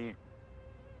ดภัยที่นี่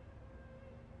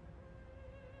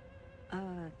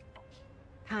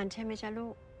ทานใช่ไหมจ๊ะลู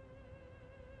ก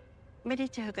ไม่ได้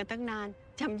เจอกันตั้งนาน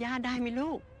จำย่าได้ไหมลู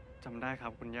ก จำได้ครั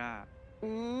บคุณย่า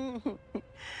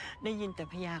ได้ยินแต่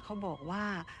พยาเขาบอกว่า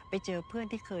ไปเจอเพื่อน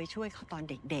ที่เคยช่วยเขาตอน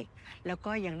เด็กๆ แล้ว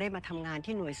ก็ยังได้มาทำงาน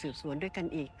ที่หน่วยสืบสวนด้วยกัน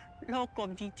อีก โลกกล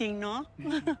มจริงๆ เนาะ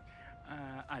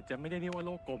อาจจะไม่ได้เรียกว่าโ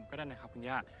ลกกลมก็ได้นะครับคุณ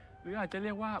ย่าหรืออาจจะเรี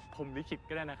ยกว่าพรหมลิขิต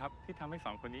ก็ได้นะครับ ที่ทำให้ส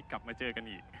องคนนี้กลับมาเจอกัน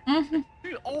อีก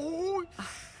โอ้ย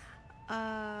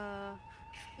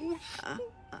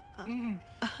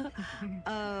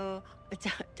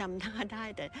จำหน้าได้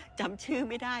แต่จำชื่อ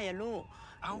ไม่ได้อะลูก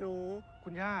หนูคุ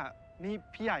ณย่า นี่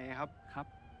พี่ใหญ่ไงครับ ครับ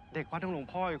เด็กวัดทั้งหลวง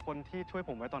พ่ออีกคนที่ช่วยผ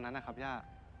มไว้ตอนนั้นนะครับย่า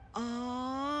อ๋อ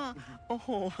โอ้โห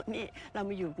นี่เรา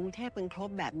มาอยู่กรุงเทพเป็นครบ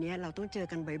แบบนี้เราต้องเจอ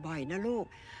กันบ่อยๆนะลูก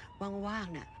ว่าง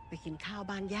ๆน่ะไปกินข้าว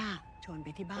บ้านย่าชวนไป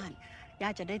ที่บ้าน ย่า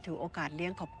จะได้ถือโอกาสเลี้ย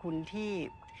งขอบคุณที่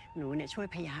หนูเนี่ยช่วย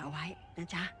พยาเอาไว้นะ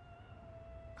จ๊ะ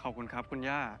ขอบคุณครับคุณ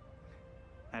ย่า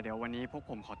แต่เดี๋ยววันนี้พวก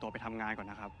ผมขอตัวไปทำงานก่อน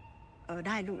นะครับ ไ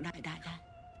ด้ลูกได้จ้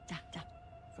ะ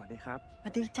สวัสดีครับ ส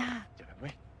วัสดีจ้า เจอกันเ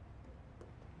ว้ย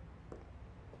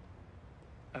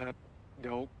เ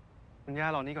ดี๋ยวคุณย่า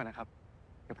รอนี่ก่อนนะครับ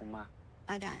เดี๋ยวผมมา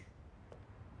ได้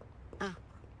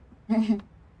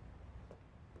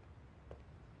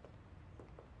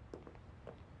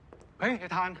เฮ้ยไอ้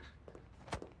ทาน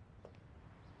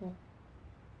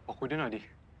บอกคุยด้วยหน่อยดิ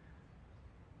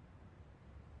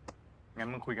งั้น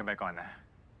มึงคุยกันไปก่อนนะ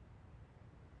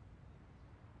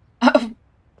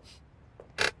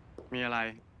มีอะไร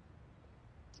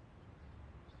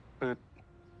คือ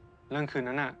เรื่องคืน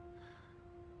นั้นน่ะ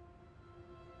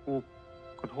กู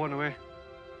ขอโทษนะเว้ย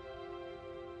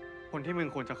คนที่มึง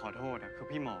ควรจะขอโทษอะคือ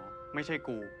พี่หมอ ไม่ใช่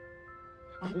กู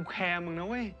กูแคร์มึงนะ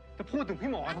เว้ย จะพูดถึงพี่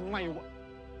หมอทำไมวะ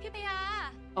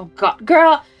Oh God,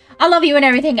 girl, I love you and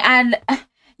everything, and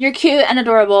you're cute and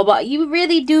adorable, but you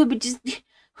really do. But just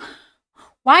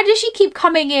why does she keep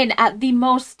coming in at the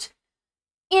most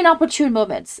inopportune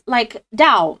moments? Like,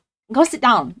 Dao, go sit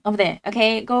down over there,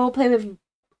 okay? Go play with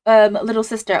little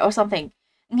sister or something,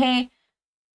 okay?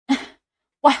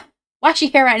 Why is she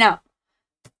here right now?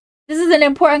 This is an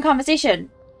important conversation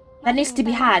that needs to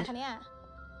be had.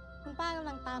 คุณป้ากำ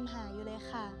ลังตามหาอยู่เลย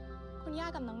ค่ะ คุณย่า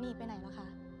กับน้องนีไปไหนแล้วคะ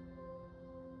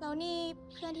แล้วนี่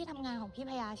เพื่อนที่ทำงานของพี่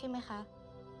พยาใช่ไหมคะ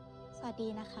สวัสดี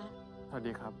นะคะ สวัส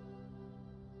ดีครับ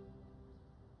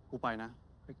กูไปนะ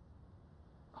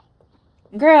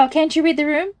Girl, can't you read the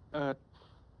room?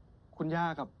 คุณย่า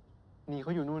กับนีเข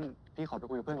าอยู่นู่น พี่ขอไป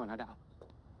คุยกับเพื่อนก่อนนะดาว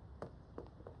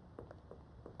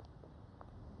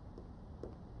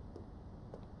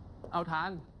เอาทา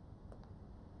น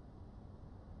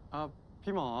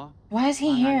พี่หมอ Why is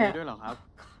he มางาน here? นี้ด้วยเหรอครับ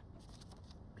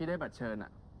พี่ได้บัตรเชิญอ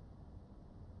ะ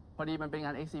พอดีมันเป็นง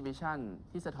าน exhibition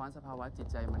ที่สะท้อนสภาวะจิต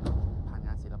ใจมนุษย์ผ่านง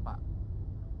านศิลปะ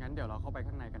งั้นเดี๋ยวเราเข้าไป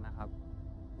ข้างในกันนะครับ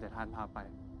เดี๋ยวทานพาไป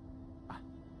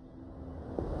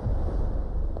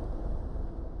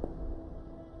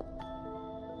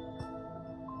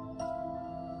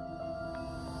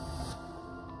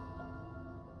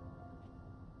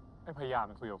ไอ้พยา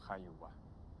มันคุยกับใครอยู่วะ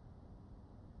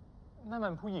นั่นมั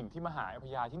นผู้หญิงที่มาหาไอ้พ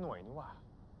ยาที่หน่วยนี่หว่า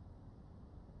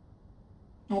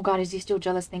Oh God, is he still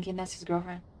jealous thinking that's his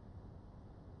girlfriend?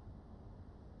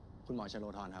 คุณหมอชโล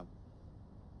ธรครับ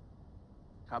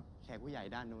ครับ แขกผู้ใหญ่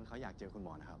ด้านนู้นเขาอยากเจอคุณหม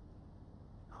อนะครับ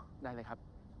ได้เลยครับ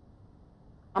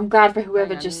I'm glad for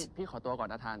whoever just พี่ขอตัวก่อน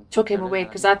นะทาน took him away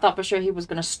because I thought for sure he was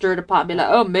gonna stir the pot and be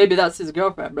like, oh, maybe that's his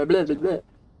girlfriend. Blah blah blah blah.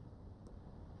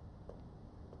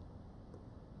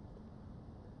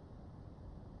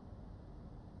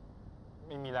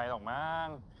 อกมั้ง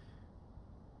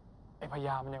ไอ้พย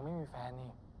ามันยังไม่มีแฟน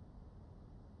นี่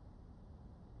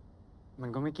มัน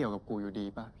ก็ไม่เกี่ยวกับกูอยู่ดี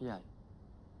ป่ะพี่ใหญ่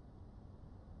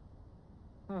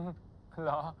เห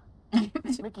รอ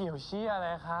ไม่เกี่ยวเชี่ยอะไร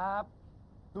ครับ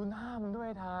ดูหน้ามึงด้วย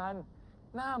ทาน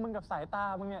หน้ามึงกับสายตา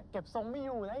มึงเนี่ยเก็บทรงไม่อ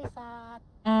ยู่แล้วไอ้สัส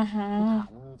กูถา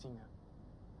มมึงจริงๆอะ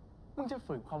มึงจะ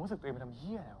ฝืนความรู้สึกตัวเองไปทำเ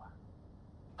หี้ยอะไรวะ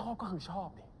ชอบก็คือชอบ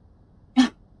ดิ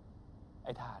ไ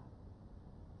อ้ทาน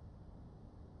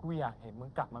กูอยากเห็นมึง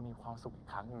กลับมามีความสุขอีก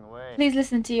ครั้งหนึ่งเว้ย Please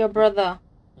listen to your brother.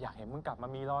 อยากเห็นมึงกลับมา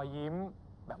มีรอยยิ้ม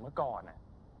แบบเมื่อก่อนน่ะ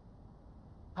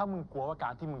ถ้ามึงกลัวว่ากา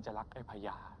รที่มึงจะรักไอ้พย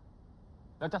า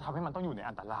แล้วจะทำให้มันต้องอยู่ใน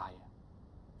อันตรายอะ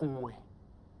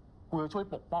กูจะช่วย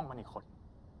ปกป้องมันอีกคน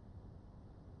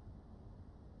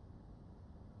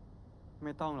ไ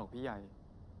ม่ต้องหรอกพี่ใหญ่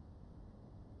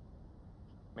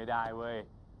ไม่ได้เว้ย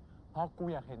เพราะกู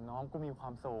อยากเห็นน้องกูมีควา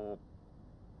มสุข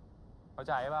เข้า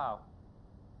ใจเปล่า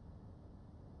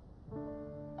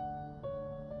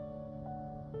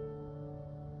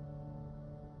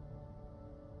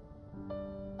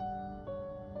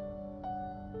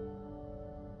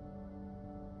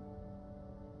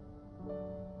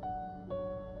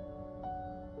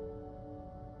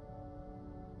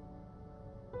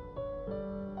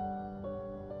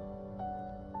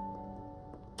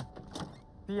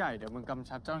พี่ใหญ่เดี๋ยวมึงกำ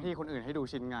ชับเจ้าหน้าที่คนอื่นให้ดู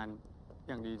ชิ้นงาน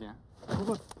อย่างดีเนี่ย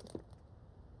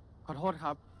ขอโทษค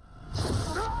รับ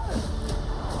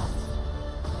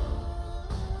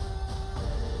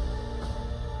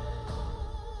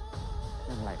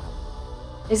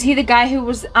Is he the guy who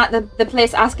was at the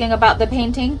place asking about the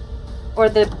painting? Or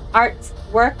the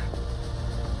artwork?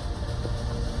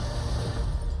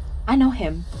 I know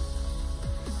him.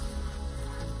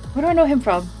 Where do I know him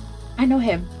from? I know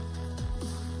him.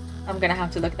 I'm gonna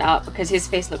have to look that up because his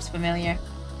face looks familiar.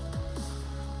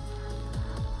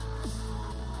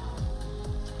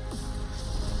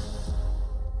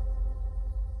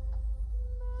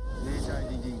 ดีใจ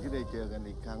จริงๆที่ได้เจอกัน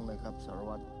อีกครั้งนะครับสาร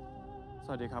วัตร ส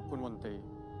วัสดีครับคุณมนตรี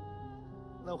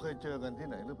เราเคยเจอกันที่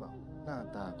ไหนหรือเปล่า หน้า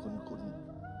ตาคุ้น ผ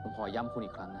มขอย้ำคุณ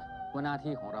อีกครั้งนะว่าหน้า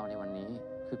ที่ของเราในวันนี้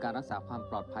คือการรักษาความ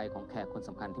ปลอดภัยของแขกคนส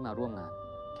ำคัญที่มาร่วมงาน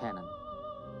แค่นั้น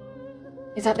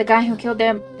Is that the guy who killed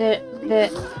the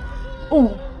Oh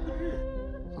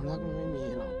ความรักมันไม่มี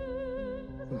หรอก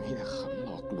มันมีแต่คำหล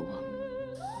อกลวง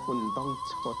คุณต้อง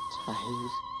ชดใช้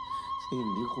สิ่ง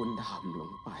ที่คุณทำล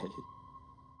งไป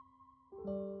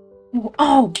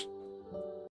Oh!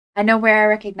 I know where I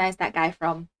recognize that guy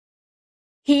from.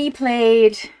 He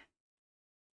played...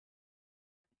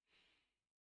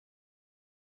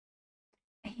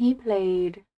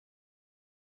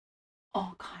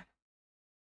 Oh god.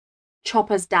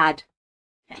 Chopper's dad.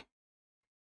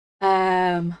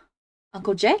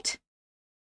 Uncle Jet?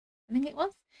 I think it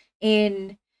was.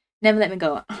 In Never Let Me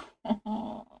Go.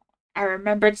 Oh, I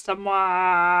remembered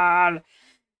someone.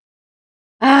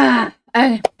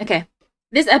 Okay.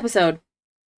 This episode.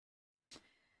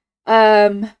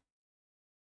 Tharn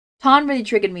really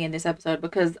triggered me in this episode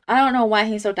because I don't know why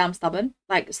he's so damn stubborn.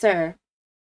 Like, sir.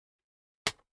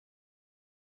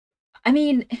 I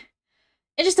mean,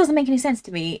 it just doesn't make any sense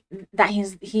to me that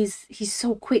he's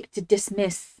so quick to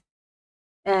dismiss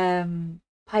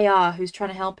Payar, who's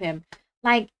trying to help him.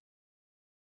 Like,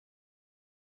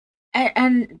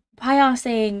 and Payar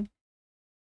saying,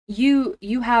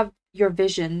 you have your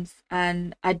visions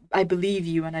and I believe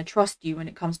you and I trust you when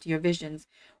it comes to your visions.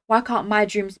 Why can't my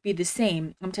dreams be the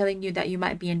same? I'm telling you that you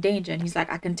might be in danger. And he's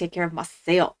like, I can take care of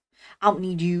myself. I don't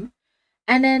need you.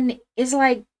 And then it's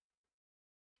like,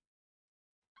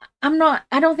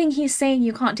 I don't think he's saying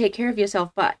you can't take care of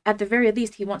yourself, but at the very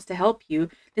least, he wants to help you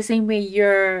the same way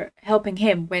you're helping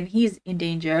him when he's in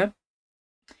danger.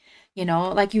 You know,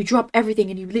 like you drop everything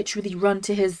and you literally run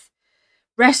to his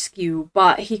rescue,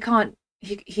 but he can't,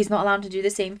 he's not allowed to do the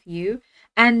same for you.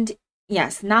 And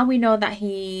yes, now we know that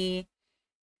he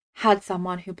had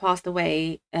someone who passed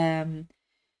away, a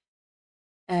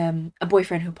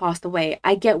boyfriend who passed away.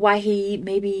 I get why he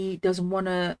maybe doesn't want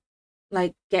to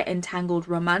like get entangled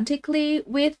romantically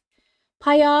with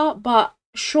Payar, but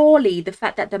surely the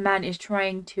fact that the man is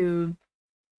trying to,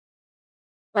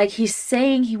 like, he's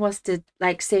saying he wants to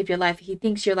like save your life, he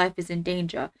thinks your life is in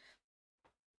danger,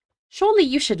 surely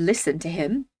you should listen to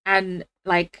him and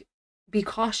like be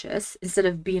cautious instead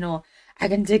of being all, I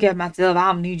can take care of myself,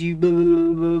 I don't need you, blah,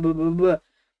 blah, blah, blah, blah.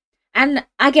 And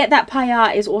I get that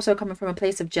Payar is also coming from a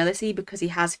place of jealousy because he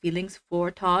has feelings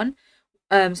for Tharn.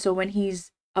 So when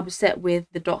he's upset with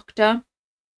the doctor,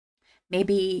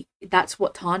 maybe that's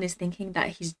what Tharn is thinking, that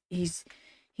he's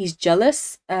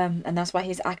jealous, and that's why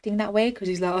he's acting that way, because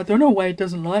he's like, I don't know why he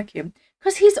doesn't like him,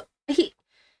 because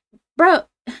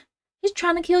he's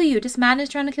trying to kill you. This man is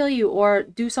trying to kill you or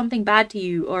do something bad to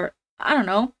you, or I don't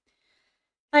know.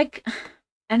 Like,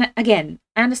 and again,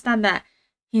 I understand that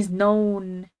he's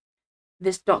known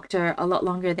this doctor a lot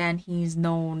longer than he's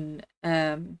known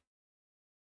Paya.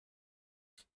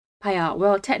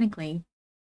 Well, technically,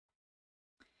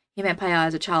 he met Paya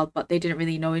as a child, but they didn't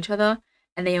really know each other,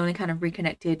 and they only kind of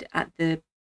reconnected at the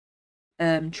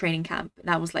training camp.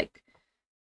 That was like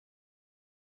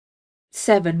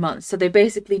 7 months, so they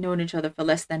basically known each other for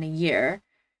less than a year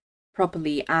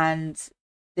properly, and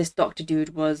this doctor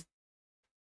dude was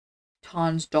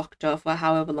Tharn's doctor for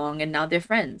however long, and now they're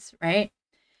friends, right?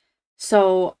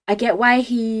 So I get why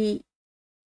he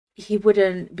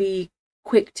wouldn't be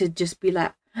quick to just be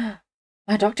like,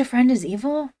 my doctor friend is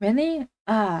evil? Really?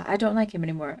 I don't like him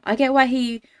anymore. I get why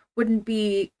he wouldn't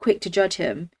be quick to judge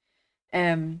him.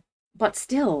 But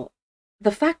still,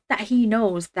 the fact that he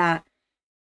knows that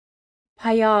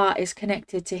Paya is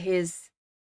connected to his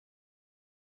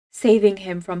saving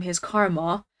him from his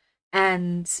karma,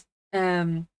 and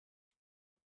the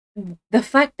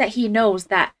fact that he knows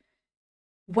that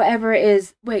whatever it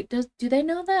is, wait, do they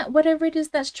know that whatever it is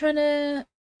that's trying to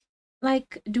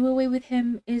like do away with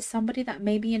him is somebody that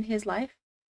may be in his life?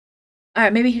 All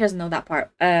right, maybe he doesn't know that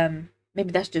part.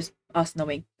 Maybe that's just us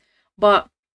knowing. But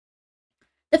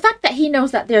the fact that he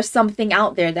knows that there's something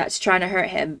out there that's trying to hurt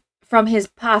him from his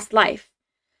past life,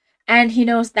 and he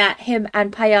knows that him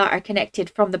and Paya are connected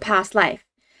from the past life,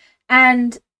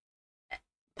 and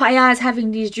Paya is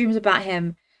having these dreams about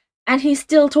him, and he's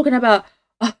still talking about,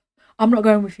 oh, I'm not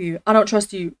going with you, I don't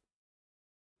trust you.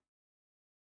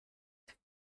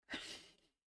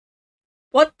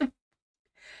 What the?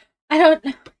 I don't.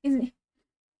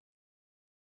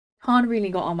 Tharn really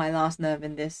got on my last nerve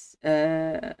in this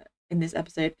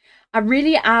episode. I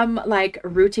really am like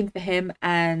rooting for him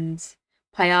and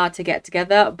Paya to get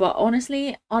together, but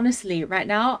honestly, right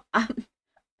now,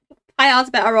 Paya's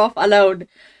better off alone,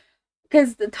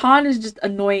 because Tharn is just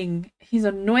annoying. He's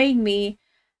annoying me,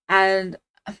 and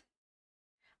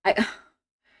I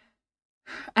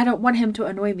don't want him to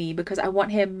annoy me, because I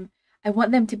want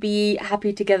them to be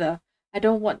happy together. I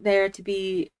don't want there to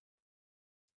be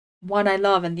one I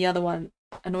love and the other one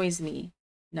annoys me.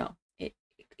 No, it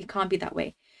can't be that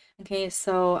way. Okay,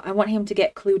 so I want him to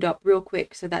get clued up real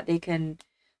quick so that they can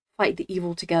fight the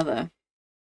evil together.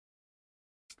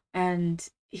 And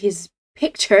his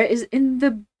picture is in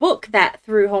the book that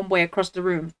threw Homeboy across the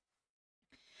room.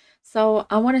 So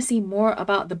I want to see more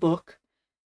about the book.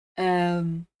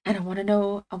 And I want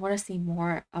to see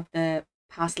more of the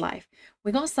past life.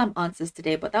 We got some answers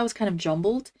today, but that was kind of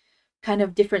jumbled, kind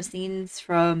of different scenes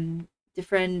from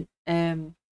different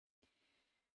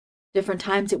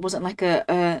times. It wasn't like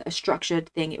a structured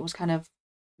thing. It was kind of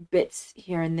bits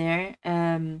here and there.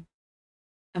 And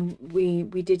we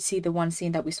did see the one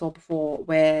scene that we saw before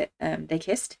where they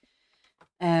kissed,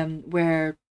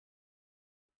 where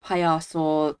Paya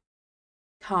saw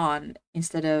Tharn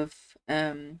instead of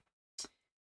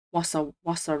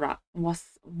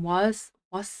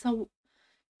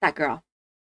that girl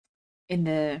in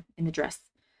the dress,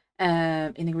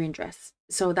 in the green dress.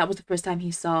 So that was the first time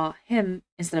he saw him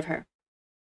instead of her.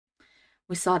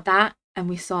 We saw that, and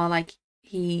we saw like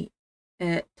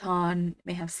Tharn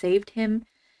may have saved him,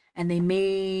 and they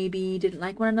maybe didn't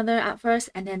like one another at first,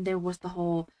 and then there was the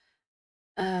whole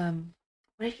what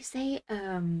did he say?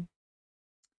 I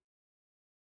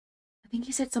think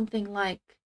he said something like,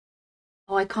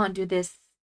 oh, I can't do this,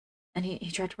 and he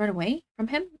tried to run away from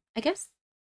him, I guess.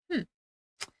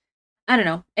 I don't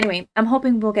know. Anyway, I'm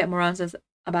hoping we'll get more answers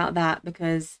about that,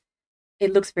 because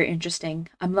it looks very interesting.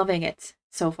 I'm loving it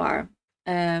so far.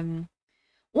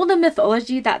 All the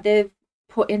mythology that they've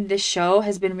put in this show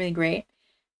has been really great.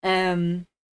 And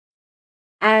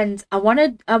I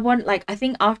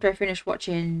think after I finish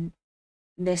watching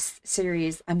this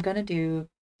series, I'm gonna do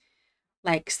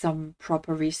like some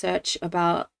proper research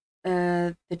about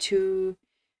the two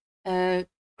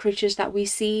creatures that we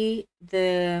see,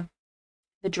 the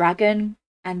dragon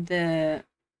and the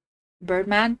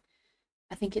birdman.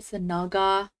 I think it's the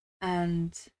Naga,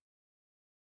 and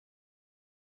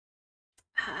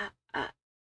I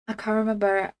can't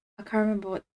remember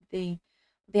what the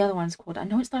other one's called. I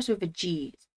know it starts with a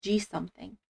G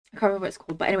something. I can't remember what it's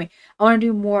called, but anyway, I want to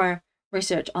do more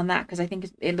research on that, because I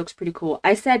think it looks pretty cool.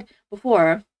 I said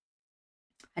before,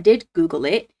 I did Google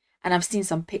it, and I've seen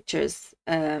some pictures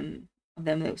of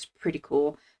them that was pretty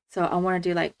cool. So I want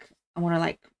to do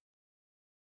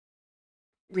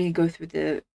really go through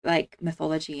the like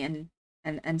mythology and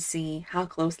see how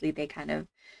closely they kind of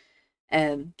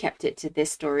kept it to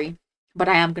this story. But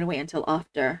I am gonna wait until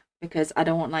after, because I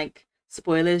don't want like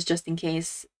spoilers, just in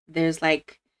case there's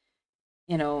like,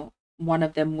 you know, one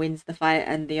of them wins the fight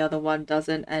and the other one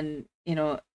doesn't, and you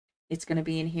know, it's gonna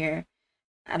be in here.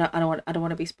 I don't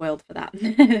want to be spoiled for that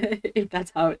if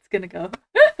that's how it's gonna go.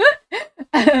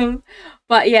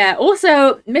 But yeah,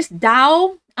 also Miss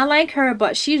Dao, I like her,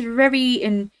 but she's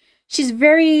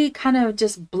very kind of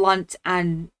just blunt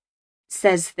and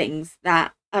says things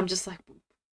that I'm just like,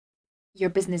 your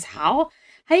business. How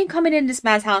are you coming in this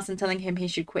man's house and telling him he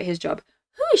should quit his job?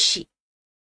 Who is she?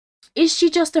 Is she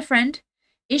just a friend?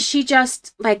 Is she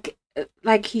just like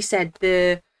he said,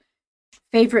 the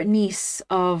favorite niece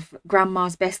of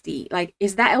grandma's bestie? Like,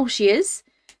 is that all she is?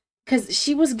 Because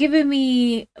she was giving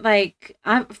me like,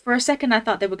 for a second I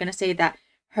thought they were gonna say that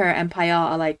her and Paya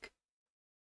are like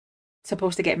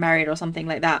supposed to get married or something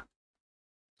like that.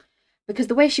 Because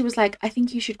the way she was like, I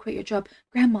think you should quit your job.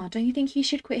 Grandma, don't you think he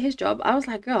should quit his job? I was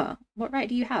like, girl, what right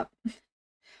do you have?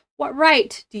 What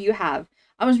right do you have?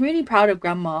 I was really proud of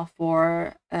Grandma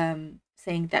for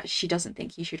saying that she doesn't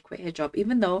think he should quit his job,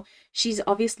 even though she's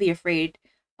obviously afraid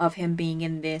of him being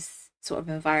in this sort of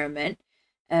environment.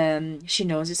 She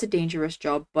knows it's a dangerous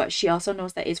job, but she also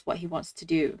knows that it's what he wants to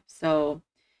do. So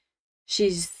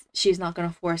she's not gonna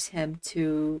force him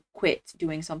to quit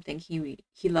doing something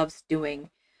he loves doing.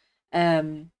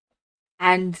 And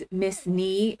Miss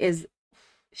Nee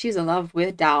she's in love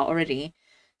with Dao already.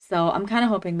 So I'm kind of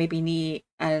hoping maybe Nee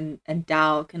and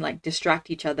Dao can like distract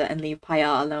each other and leave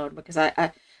Paya alone, because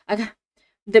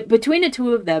between the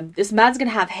two of them, this man's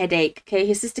gonna have headache. Okay,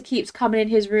 his sister keeps coming in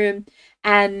his room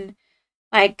and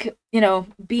like, you know,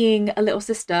 being a little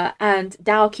sister, and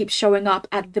Dao keeps showing up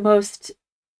at the most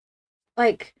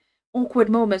like awkward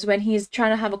moments when he's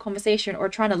trying to have a conversation or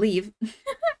trying to leave.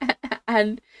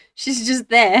 And she's just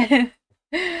there.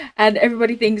 And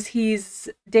everybody thinks he's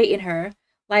dating her.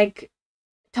 Like,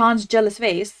 Tharn's jealous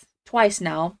face, twice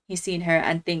now, he's seen her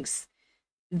and thinks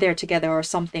they're together or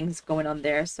something's going on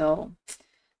there. So,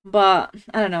 but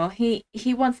I don't know. He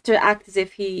wants to act as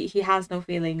if he has no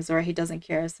feelings or he doesn't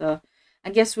care. So, I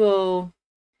guess we'll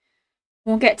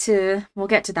get to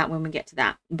that when we get to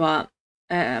that. But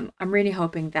I'm really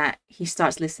hoping that he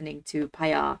starts listening to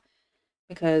Paya,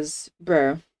 because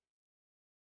bro,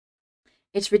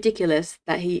 it's ridiculous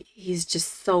that he's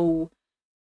just so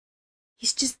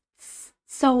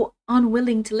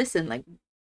unwilling to listen. Like,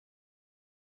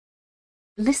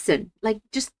 listen. Like,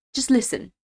 just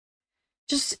listen.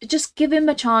 Just give him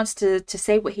a chance to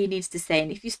say what he needs to say.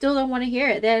 And if you still don't want to hear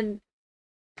it, then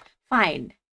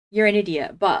fine. You're an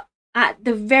idiot. But at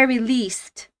the very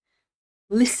least,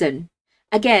 listen.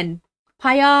 Again,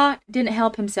 Paya didn't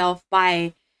help himself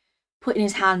by putting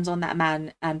his hands on that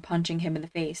man and punching him in the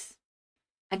face.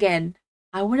 Again,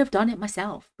 I would have done it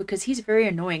myself, because he's very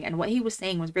annoying and what he was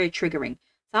saying was very triggering.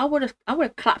 So I would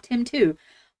have clapped him too.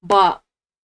 But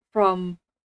from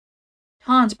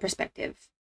Tharn's perspective,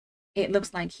 it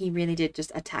looks like he really did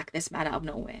just attack this man out of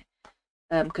nowhere.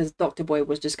 Because Dr. Boy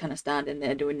was just kind of standing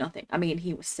there doing nothing. I mean,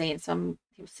 he was saying some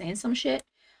shit,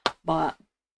 but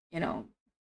you know,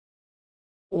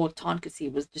 all Tharn could see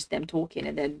was just them talking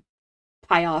and then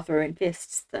Paya throwing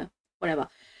fists. So whatever.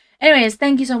 Anyways,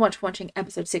 thank you so much for watching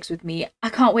episode 6 with me. I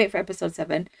can't wait for episode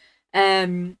 7.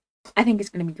 I think it's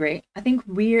going to be great. I think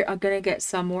we are going to get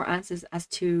some more answers as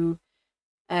to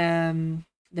the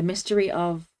mystery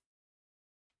of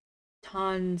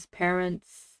Tharn's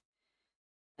parents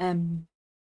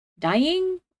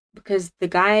dying, because the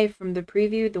guy from the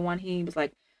preview, the one he was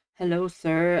like, hello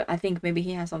sir, I think maybe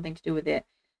he has something to do with it.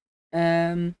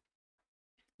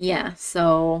 Yeah,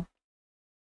 so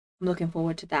I'm looking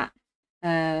forward to that.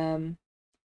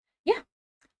 Yeah,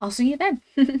 I'll see you then.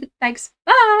 Thanks.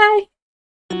 Bye.